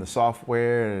system and the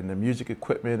software and the music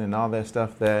equipment and all that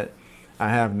stuff that I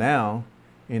have now.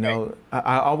 Right.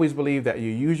 I always believe that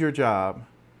you use your job,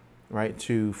 right,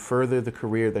 to further the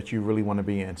career that you really want to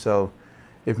be in. So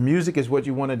if music is what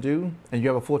you want to do and you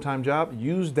have a full-time job,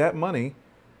 use that money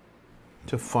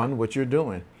to fund what you're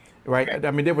doing, right? Okay.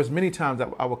 I mean, there was many times that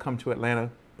I would come to Atlanta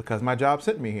because my job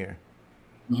sent me here.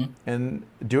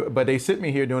 But they sent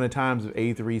me here during the times of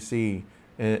A3C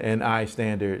and I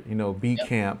Standard, B Yep.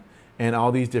 Camp, and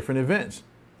all these different events.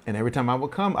 And every time I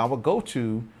would come, I would go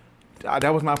to.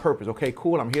 That was my purpose. Okay,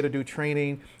 cool. I'm here to do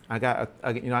training. I got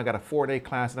a 4-day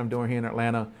class that I'm doing here in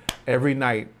Atlanta. Every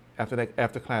night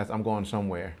after class, I'm going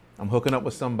somewhere. I'm hooking up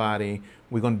with somebody.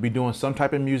 We're going to be doing some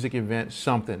type of music event,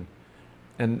 something.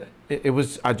 And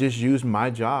I just used my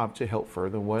job to help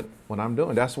further what I'm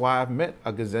doing. That's why I've met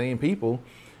a gazillion people.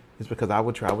 It's because I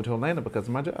would travel to Atlanta because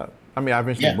of my job. I mean, I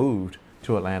eventually moved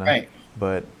to Atlanta, Right.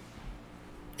 But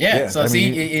so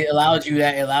it allowed you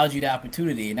the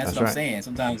opportunity, and that's what I'm right. saying.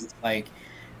 Sometimes it's like,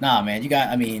 nah, man, if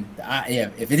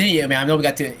it didn't, I mean, I know we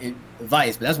got to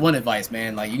advice, but that's one advice,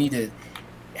 man. Like, you need to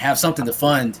have something to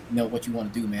fund, what you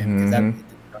want to do, man, because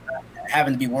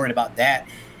having to be worried about that,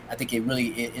 I think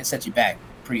it sets you back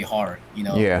pretty hard,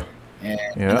 Yeah.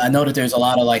 And I know that there's a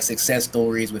lot of like success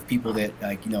stories with people that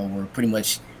were pretty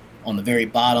much on the very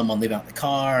bottom on living out the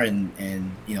car, and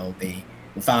they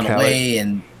found a way,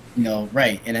 and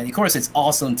right. And of course, it's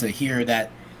awesome to hear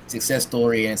that success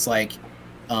story, and it's like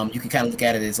you can kind of look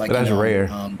at it as like, but that's rare.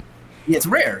 It's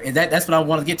rare, and that's what I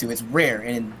want to get to. It's rare,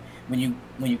 and when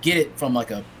you get it from like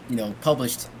a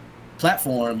published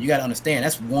platform, you got to understand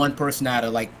that's one person out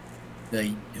of like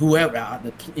many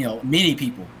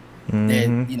people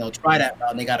that try that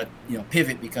route, and they got to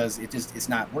pivot because it's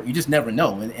not, you just never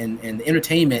know, and the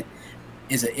entertainment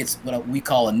it's what we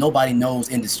call a nobody knows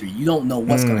industry. You don't know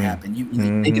what's going to happen. You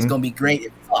think it's going to be great,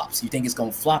 it flops. You think it's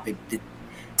going to flop, it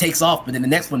takes off, but then the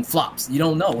next one flops. You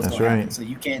don't know what's going to happen, so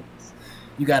you can't.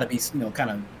 You got to be kind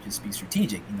of just be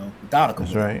strategic, methodical.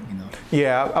 That's right.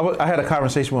 Yeah, I had a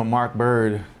conversation with Mark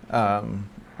Bird a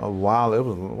while. It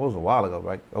was a while ago,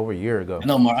 like over a year ago. I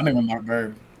know Mark. I remember Mark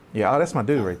Bird. Yeah, that's my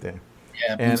dude right there.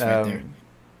 Yeah, and right there.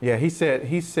 Yeah, he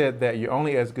said that you're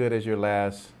only as good as your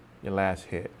last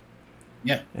hit.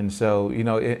 Yeah. And so,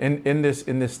 in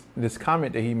this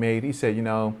comment that he made, he said,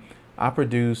 I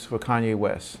produced for Kanye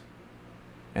West,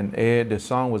 and the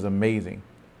song was amazing.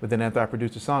 But then after I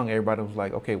produced the song, everybody was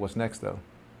like, okay, what's next though?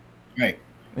 Right.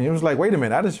 And it was like, wait a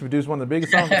minute, I just produced one of the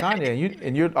biggest songs for Kanye,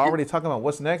 and you're already talking about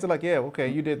what's next. They're like, yeah, okay,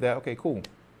 you did that, okay, cool,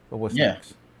 but what's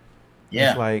next?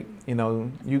 Yeah. It's like,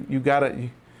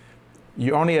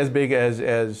 you're only as big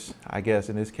as I guess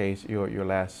in this case your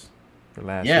last.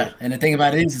 Yeah, hit. and the thing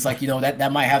about it is, it's like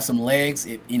that might have some legs,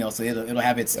 so it'll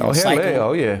have its cycle.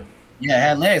 Oh yeah. Yeah, it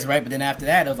had legs, right? But then after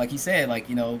that, it was like he said, like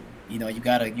you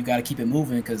gotta keep it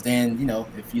moving, because then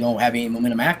if you don't have any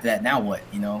momentum after that, now what?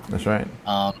 That's right.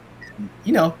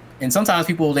 And sometimes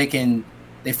people they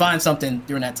find something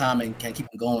during that time and can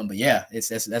keep them going. But yeah,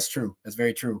 that's true. That's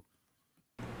very true.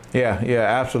 Yeah,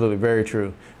 absolutely, very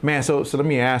true, man. So let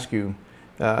me ask you.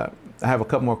 I have a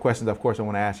couple more questions. Of course, I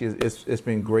want to ask you. It's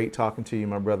been great talking to you,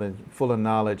 my brother. Full of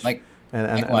knowledge.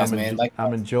 Likewise, man.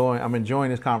 I'm enjoying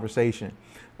this conversation.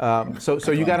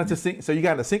 So you got into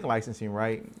sync licensing,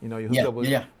 right? You hooked up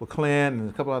with Clint and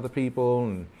a couple other people,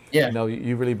 and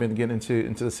you've really been getting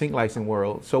into the sync licensing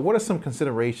world. So what are some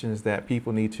considerations that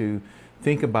people need to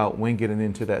think about when getting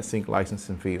into that sync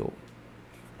licensing field?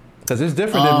 Because it's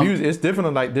different than music. It's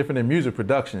different than music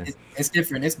production. It's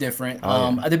different.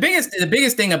 Oh, The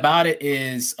biggest thing about it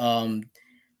is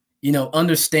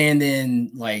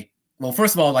understanding, like, well,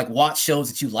 first of all, like, watch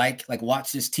shows that you like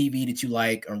watch this TV that you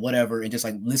like or whatever, and just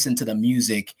like listen to the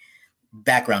music,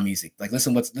 background music, like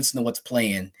listen to what's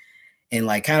playing, and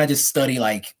like kind of just study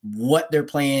like what they're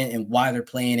playing and why they're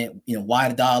playing it, why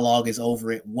the dialogue is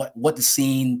over it, what the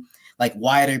scene, like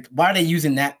why are they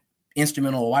using that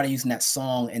instrumental, or why are they using that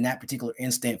song in that particular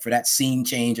instant for that scene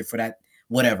change or for that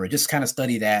whatever. Just kind of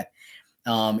study that,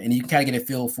 and you can kind of get a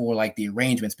feel for like the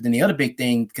arrangements. But then the other big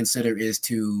thing to consider is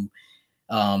to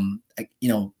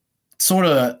sort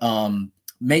of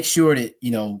make sure that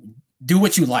do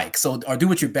what you like, or do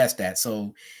what you're best at.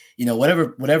 So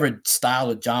whatever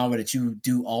style or genre that you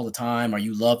do all the time, or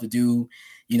you love to do,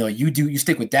 you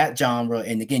stick with that genre,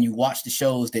 and again, you watch the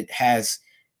shows that has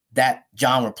that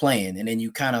genre playing, and then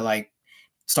you kind of like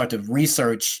start to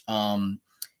research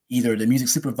either the music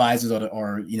supervisors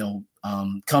or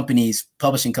companies,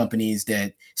 publishing companies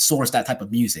that source that type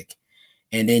of music.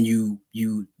 And then you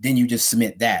just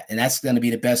submit that. And that's going to be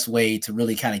the best way to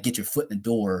really kind of get your foot in the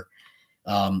door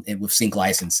and with sync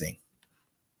licensing.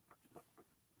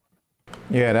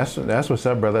 Yeah, that's what's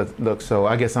up, brother. Look, so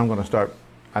I guess I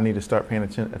need to start paying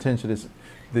attention to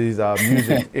these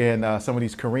music and some of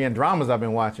these Korean dramas I've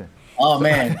been watching. Oh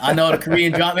man, I know the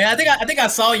Korean drama. Man, I think I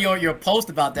saw your post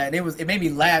about that. And it made me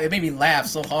laugh. It made me laugh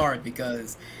so hard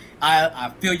because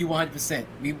I feel you 100%.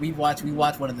 We watch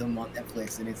one of them on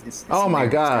Netflix, and it's oh my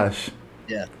gosh.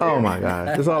 Yeah. Oh my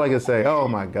gosh. That's all I can say. Oh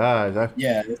my gosh.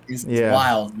 It's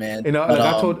wild, man. You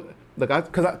know, but,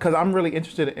 because I'm really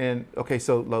interested in. Okay,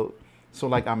 so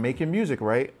like I'm making music,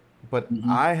 right? But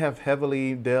I have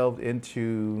heavily delved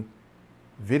into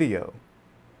video.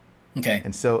 Okay.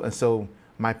 And so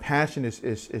my passion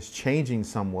is changing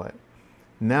somewhat.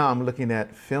 Now I'm looking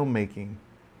at filmmaking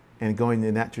and going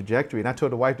in that trajectory. And I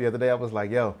told the wife the other day, I was like,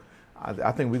 yo,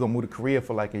 I think we're gonna move to Korea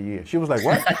for like a year. She was like,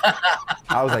 what?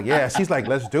 I was like, yeah. She's like,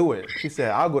 let's do it. She said,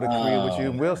 I'll go to Korea with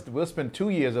you and we'll spend 2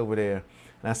 years over there.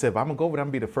 And I said, if I'm gonna go over there, I'm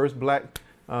gonna be the first black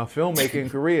filmmaker in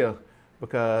Korea,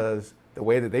 because the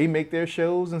way that they make their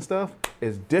shows and stuff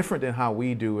is different than how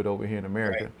we do it over here in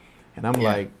America. Right. And I'm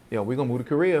like, yo, we're gonna move to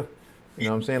Korea. You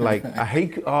know what I'm saying? Like, I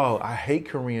hate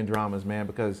Korean dramas, man,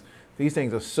 because these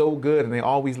things are so good and they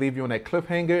always leave you on that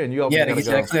cliffhanger and you always gotta go.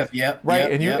 That cliff. Yep.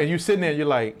 Right. Yep, and you're sitting there and you're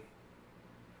like,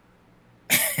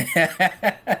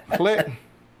 click.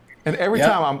 And every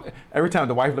time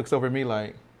the wife looks over at me,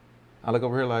 like, I look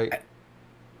over here like,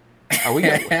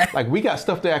 we got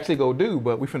stuff to actually go do,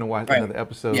 but we finna watch another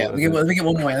episode. Yeah, let me get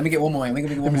one more. Let me get one more.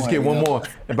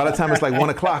 And by the time it's like 1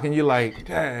 o'clock and you're like,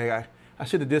 dang, I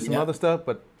should have did some other stuff,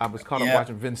 but I was caught up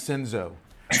watching Vincenzo,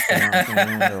 you know what I'm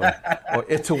saying? or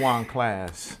Itaewon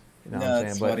Class. You know what I'm saying?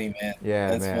 That's funny, man. Yeah,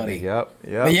 that's man. funny. Yep.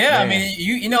 But yeah, man. I mean,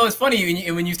 you know, it's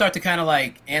funny when you start to kind of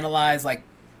like analyze, like,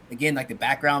 again, like the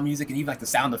background music and even like the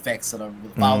sound effects or the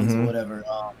vowels or whatever.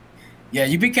 Yeah,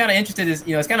 you'd be kind of interested. It's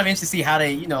kind of interesting to see how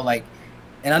they, like,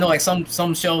 and I know like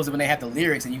some shows when they have the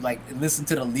lyrics and you like listen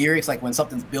to the lyrics, like when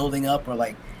something's building up or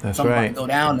like something about to go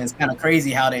down. And it's kind of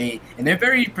crazy how they're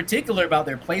very particular about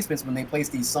their placements when they place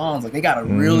these songs. Like they got to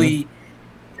really,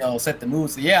 set the mood.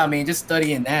 So yeah, I mean, just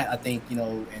studying that, I think,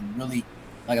 and really,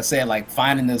 like I said, like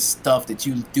finding the stuff that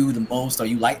you do the most or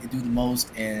you like to do the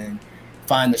most and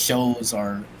find the shows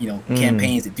or,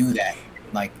 campaigns that do that.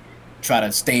 Like try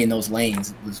to stay in those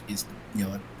lanes is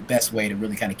the best way to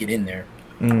really kind of get in there.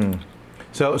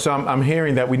 So I'm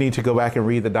hearing that we need to go back and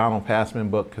read the Donald Passman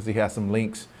book because he has some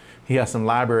links. He has some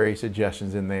library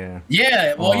suggestions in there.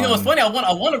 Yeah, well, it's funny. I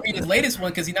want to read his latest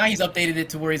one because now he's updated it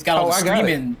to where he's got all the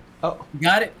streaming. Oh, you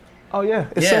got it? Oh yeah,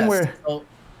 it's somewhere.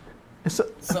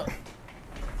 So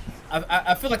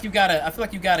I feel like you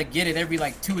gotta get it every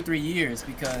like 2 or 3 years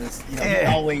because he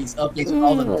always updates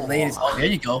all of the latest. Oh, there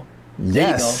you go.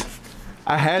 There you go.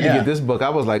 I had to get this book. I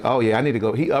was like, oh yeah, I need to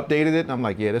go. He updated it, and I'm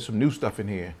like, yeah, there's some new stuff in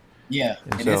here. Yeah,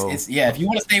 and it's if you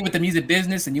want to stay with the music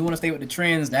business and you want to stay with the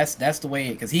trends, that's the way.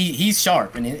 Because he's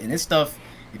sharp and his stuff.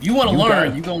 If you want to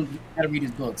learn, you gotta read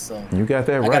his books. So you got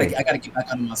that right. I gotta get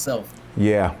back on it myself.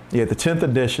 Yeah, the 10th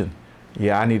edition.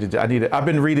 Yeah, I need it. I've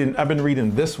been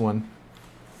reading this one.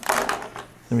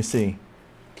 Let me see.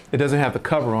 It doesn't have the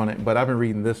cover on it, but I've been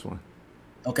reading this one.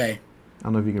 Okay. I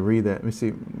don't know if you can read that. Let me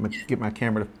see. Get my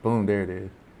camera. Boom, there it is.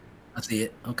 I see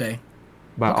it. Okay.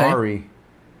 By Ari.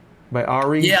 By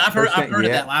Ari. Yeah, I've heard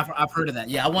of that. I've heard of that.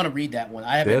 Yeah, I want to read that one.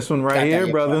 I haven't. This one right here,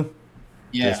 brother.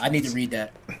 Yeah, I need to read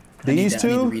that. These two.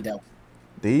 I need to read that one.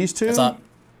 These two. That's all.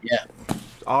 Yeah.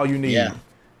 All you need. Yeah.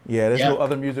 Yeah. There's no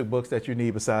other music books that you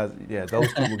need besides. Yeah,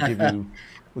 those two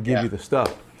will give you the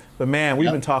stuff. But man,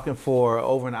 we've been talking for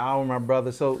over an hour, my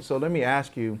brother. So let me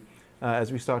ask you,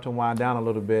 as we start to wind down a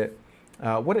little bit,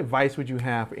 what advice would you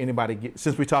have for anybody,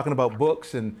 since we're talking about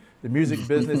books and the music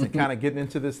business and kind of getting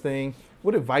into this thing,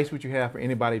 what advice would you have for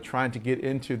anybody trying to get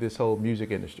into this whole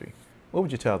music industry? What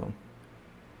would you tell them?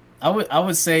 I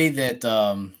would say that,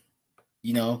 I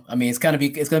mean, it's gonna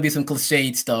be some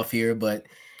cliched stuff here, but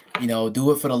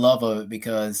do it for the love of it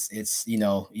because it's,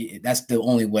 that's the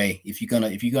only way. If you're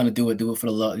gonna do it for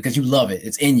the love, because you love it.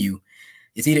 It's in you.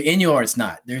 It's either in you or it's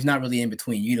not. There's not really in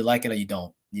between. You either like it or you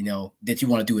don't. That you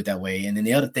want to do it that way. And then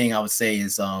the other thing I would say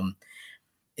is,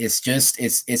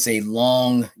 it's a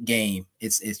long game.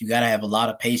 It's you got to have a lot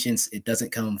of patience. It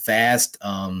doesn't come fast.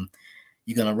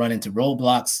 You're gonna run into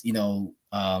roadblocks.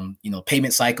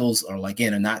 Payment cycles are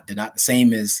they're not the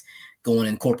same as going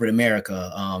in corporate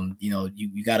America.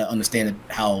 You got to understand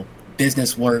how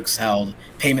business works, how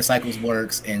payment cycles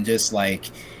works, and just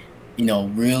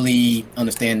really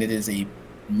understand that it is a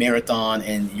marathon,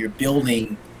 and you're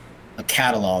building a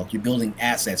catalog, you're building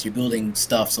assets, you're building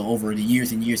stuff. So over the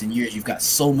years and years and years, you've got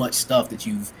so much stuff that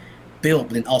you've built,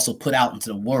 but then also put out into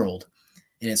the world,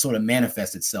 and it sort of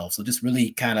manifests itself. So just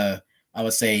really kind of, I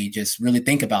would say, just really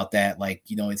think about that. Like,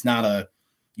 it's not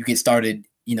you get started,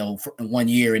 for 1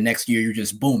 year and next year you're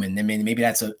just booming. I mean, maybe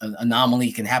that's an anomaly,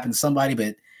 it can happen to somebody, but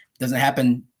it doesn't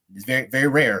happen. It's very, very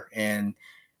rare. And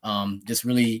just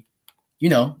really,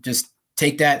 just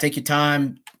take your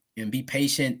time and be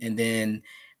patient. And then,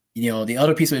 the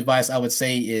other piece of advice I would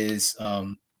say is,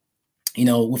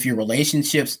 with your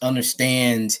relationships,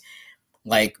 understand,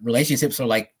 like, relationships are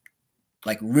like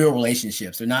real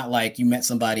relationships. They're not like you met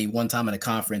somebody one time at a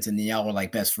conference and then y'all were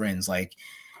like best friends. Like,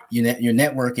 your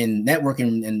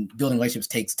networking and building relationships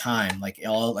takes time. Like,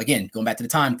 again, going back to the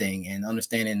time thing and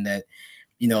understanding that,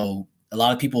 a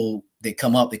lot of people they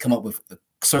come up with a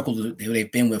circle who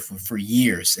they've been with for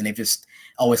years, and they've just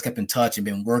always kept in touch and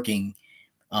been working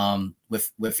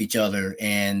with each other.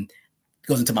 And it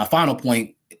goes into my final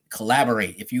point: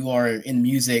 collaborate. If you are in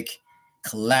music,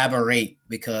 collaborate,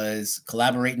 because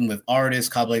collaborating with artists,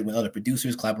 collaborating with other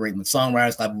producers, collaborating with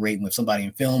songwriters, collaborating with somebody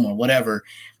in film or whatever,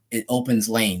 it opens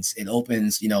lanes. It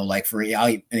opens, like, for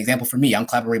an example for me, I'm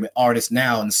collaborating with artists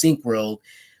now in the sync world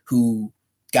who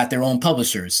got their own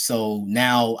publishers. So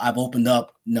now I've opened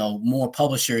up, more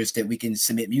publishers that we can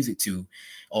submit music to,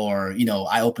 or,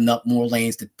 I opened up more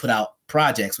lanes to put out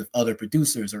projects with other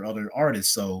producers or other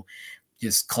artists. So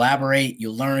just collaborate,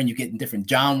 you'll learn, you get in different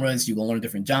genres, you're gonna learn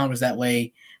different genres that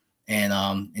way.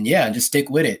 And yeah, just stick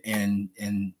with it, and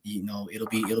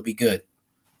it'll be good.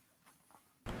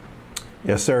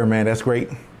 Yes, sir, man. That's great.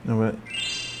 My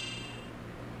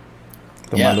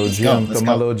little gym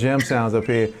sounds up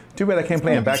here. Too bad I can't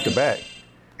play them back to back.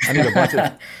 I need a bunch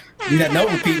of. You that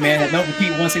note repeat, man. That note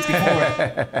repeat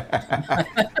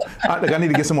 164. I need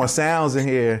to get some more sounds in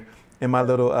here. In my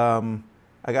little, I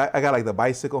got like the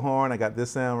bicycle horn. I got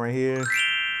this sound right here.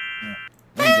 Yeah.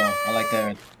 There you go. I like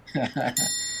that.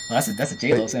 Well, that's a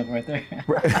J-Lo sample right there.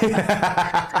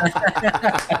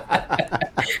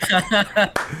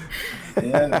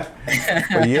 Yeah.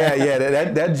 But yeah,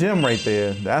 that gym right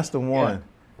there, that's the one.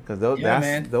 Because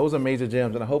those are major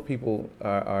gyms, and I hope people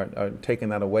are taking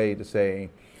that away to say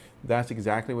that's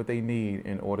exactly what they need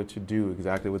in order to do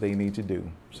exactly what they need to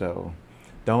do. So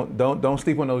don't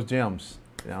sleep on those gyms.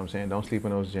 You know what I'm saying? Don't sleep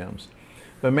on those gyms.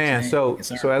 But man, so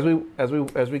as we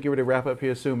get ready to wrap up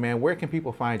here soon, man, where can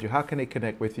people find you? How can they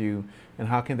connect with you, and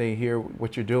how can they hear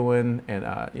what you're doing? And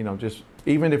just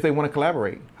even if they want to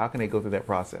collaborate, how can they go through that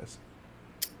process?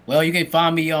 Well, you can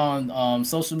find me on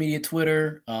social media,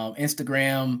 Twitter,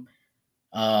 Instagram.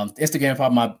 Instagram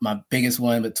probably my biggest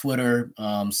one, but Twitter,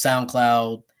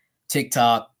 SoundCloud,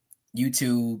 TikTok,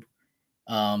 YouTube.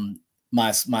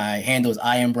 My handle is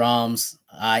I am Brahms,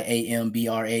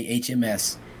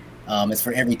 IAMBRAHMS. It's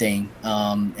for everything.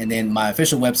 And then my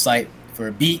official website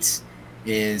for beats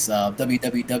is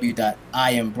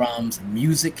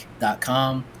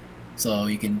www.iambrahmsmusic.com. So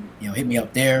you can hit me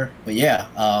up there. But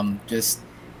yeah, just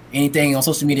anything on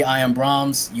social media, I am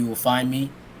Brahms, you will find me.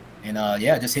 And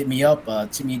just hit me up,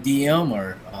 send me a DM,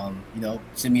 or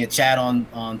send me a chat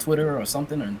on Twitter or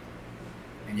something. And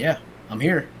yeah, I'm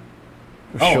here.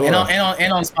 Sure.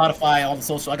 and on Spotify, all the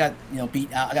social. I got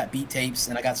I got beat tapes,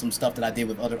 and I got some stuff that I did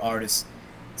with other artists.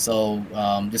 So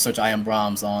just search I am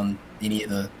Brahms on any of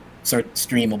the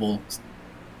streamable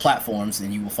platforms,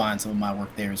 and you will find some of my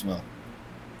work there as well.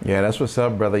 Yeah, that's what's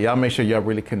up, brother. Y'all make sure y'all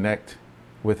really connect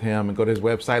with him and go to his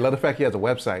website. Love the fact he has a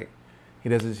website. He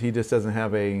just doesn't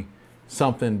have a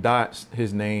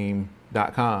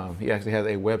something.hisname.com. He actually has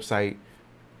a website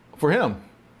for him,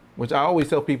 which I always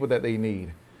tell people that they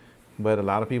need. But a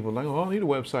lot of people are like, oh, I don't need a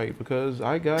website because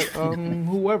I got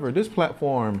whoever, this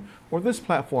platform or this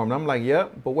platform. And I'm like,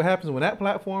 yep, but what happens when that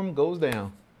platform goes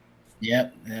down?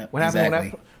 Yep, what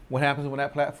happens when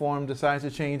that platform decides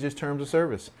to change its terms of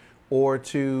service or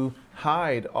to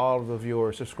hide all of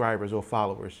your subscribers or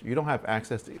followers? You don't have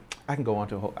access to. I can go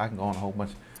on a whole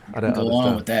bunch of other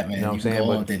stuff. With that, man. You know what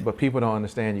I'm saying? But people don't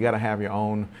understand. You got to have your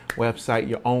own website,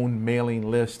 your own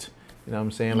mailing list. You know what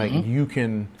I'm saying? Mm-hmm. Like, you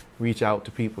can reach out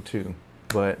to people too.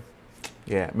 But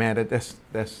yeah, man, that's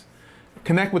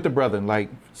connect with the brother. Like,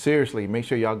 seriously, make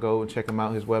sure y'all go and check him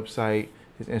out, his website,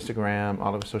 his Instagram,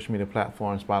 all of his social media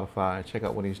platforms, Spotify. Check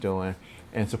out what he's doing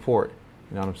and support.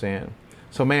 You know what I'm saying?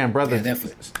 So, man, brother,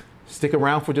 stick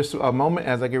around for just a moment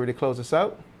as I get ready to close this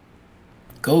out.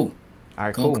 Cool. All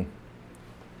right, cool.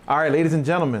 All right, ladies and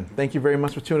gentlemen, thank you very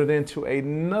much for tuning in to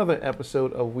another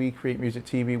episode of We Create Music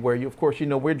TV, where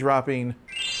we're dropping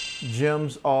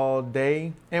gems all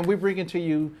day, and we're bringing to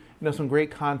you some great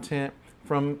content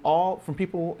from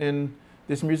people in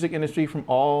this music industry, from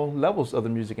all levels of the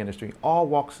music industry, all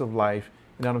walks of life.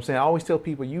 You know what I'm saying? I always tell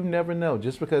people, you never know.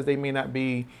 Just because they may not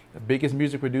be the biggest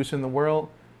music producer in the world,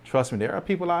 trust me, there are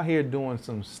people out here doing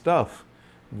some stuff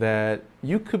that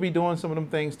you could be doing some of them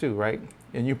things too, right?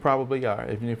 And you probably are.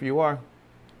 If you are,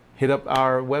 hit up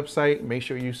our website. Make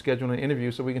sure you schedule an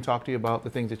interview so we can talk to you about the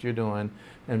things that you're doing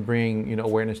and bring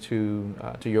awareness to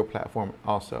your platform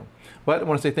also. But I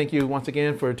want to say thank you once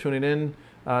again for tuning in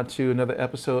to another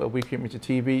episode of We Create Music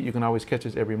TV. You can always catch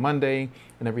us every Monday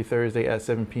and every Thursday at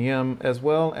 7 p.m. as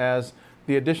well as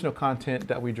the additional content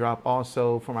that we drop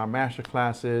also from our master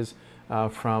classes,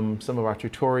 from some of our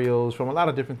tutorials, from a lot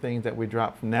of different things that we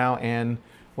drop from now and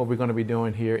what we're going to be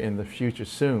doing here in the future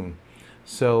soon.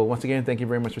 So once again, thank you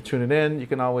very much for tuning in. You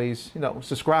can always,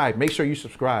 subscribe. Make sure you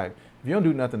subscribe. If you don't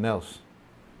do nothing else,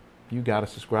 you got to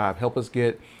subscribe. Help us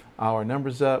get our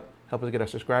numbers up. Help us get our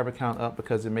subscriber count up,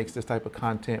 because it makes this type of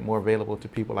content more available to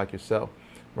people like yourself,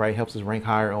 right? Helps us rank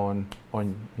higher on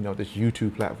this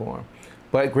YouTube platform.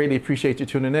 But greatly appreciate you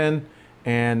tuning in,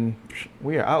 and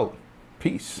we are out.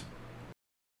 Peace.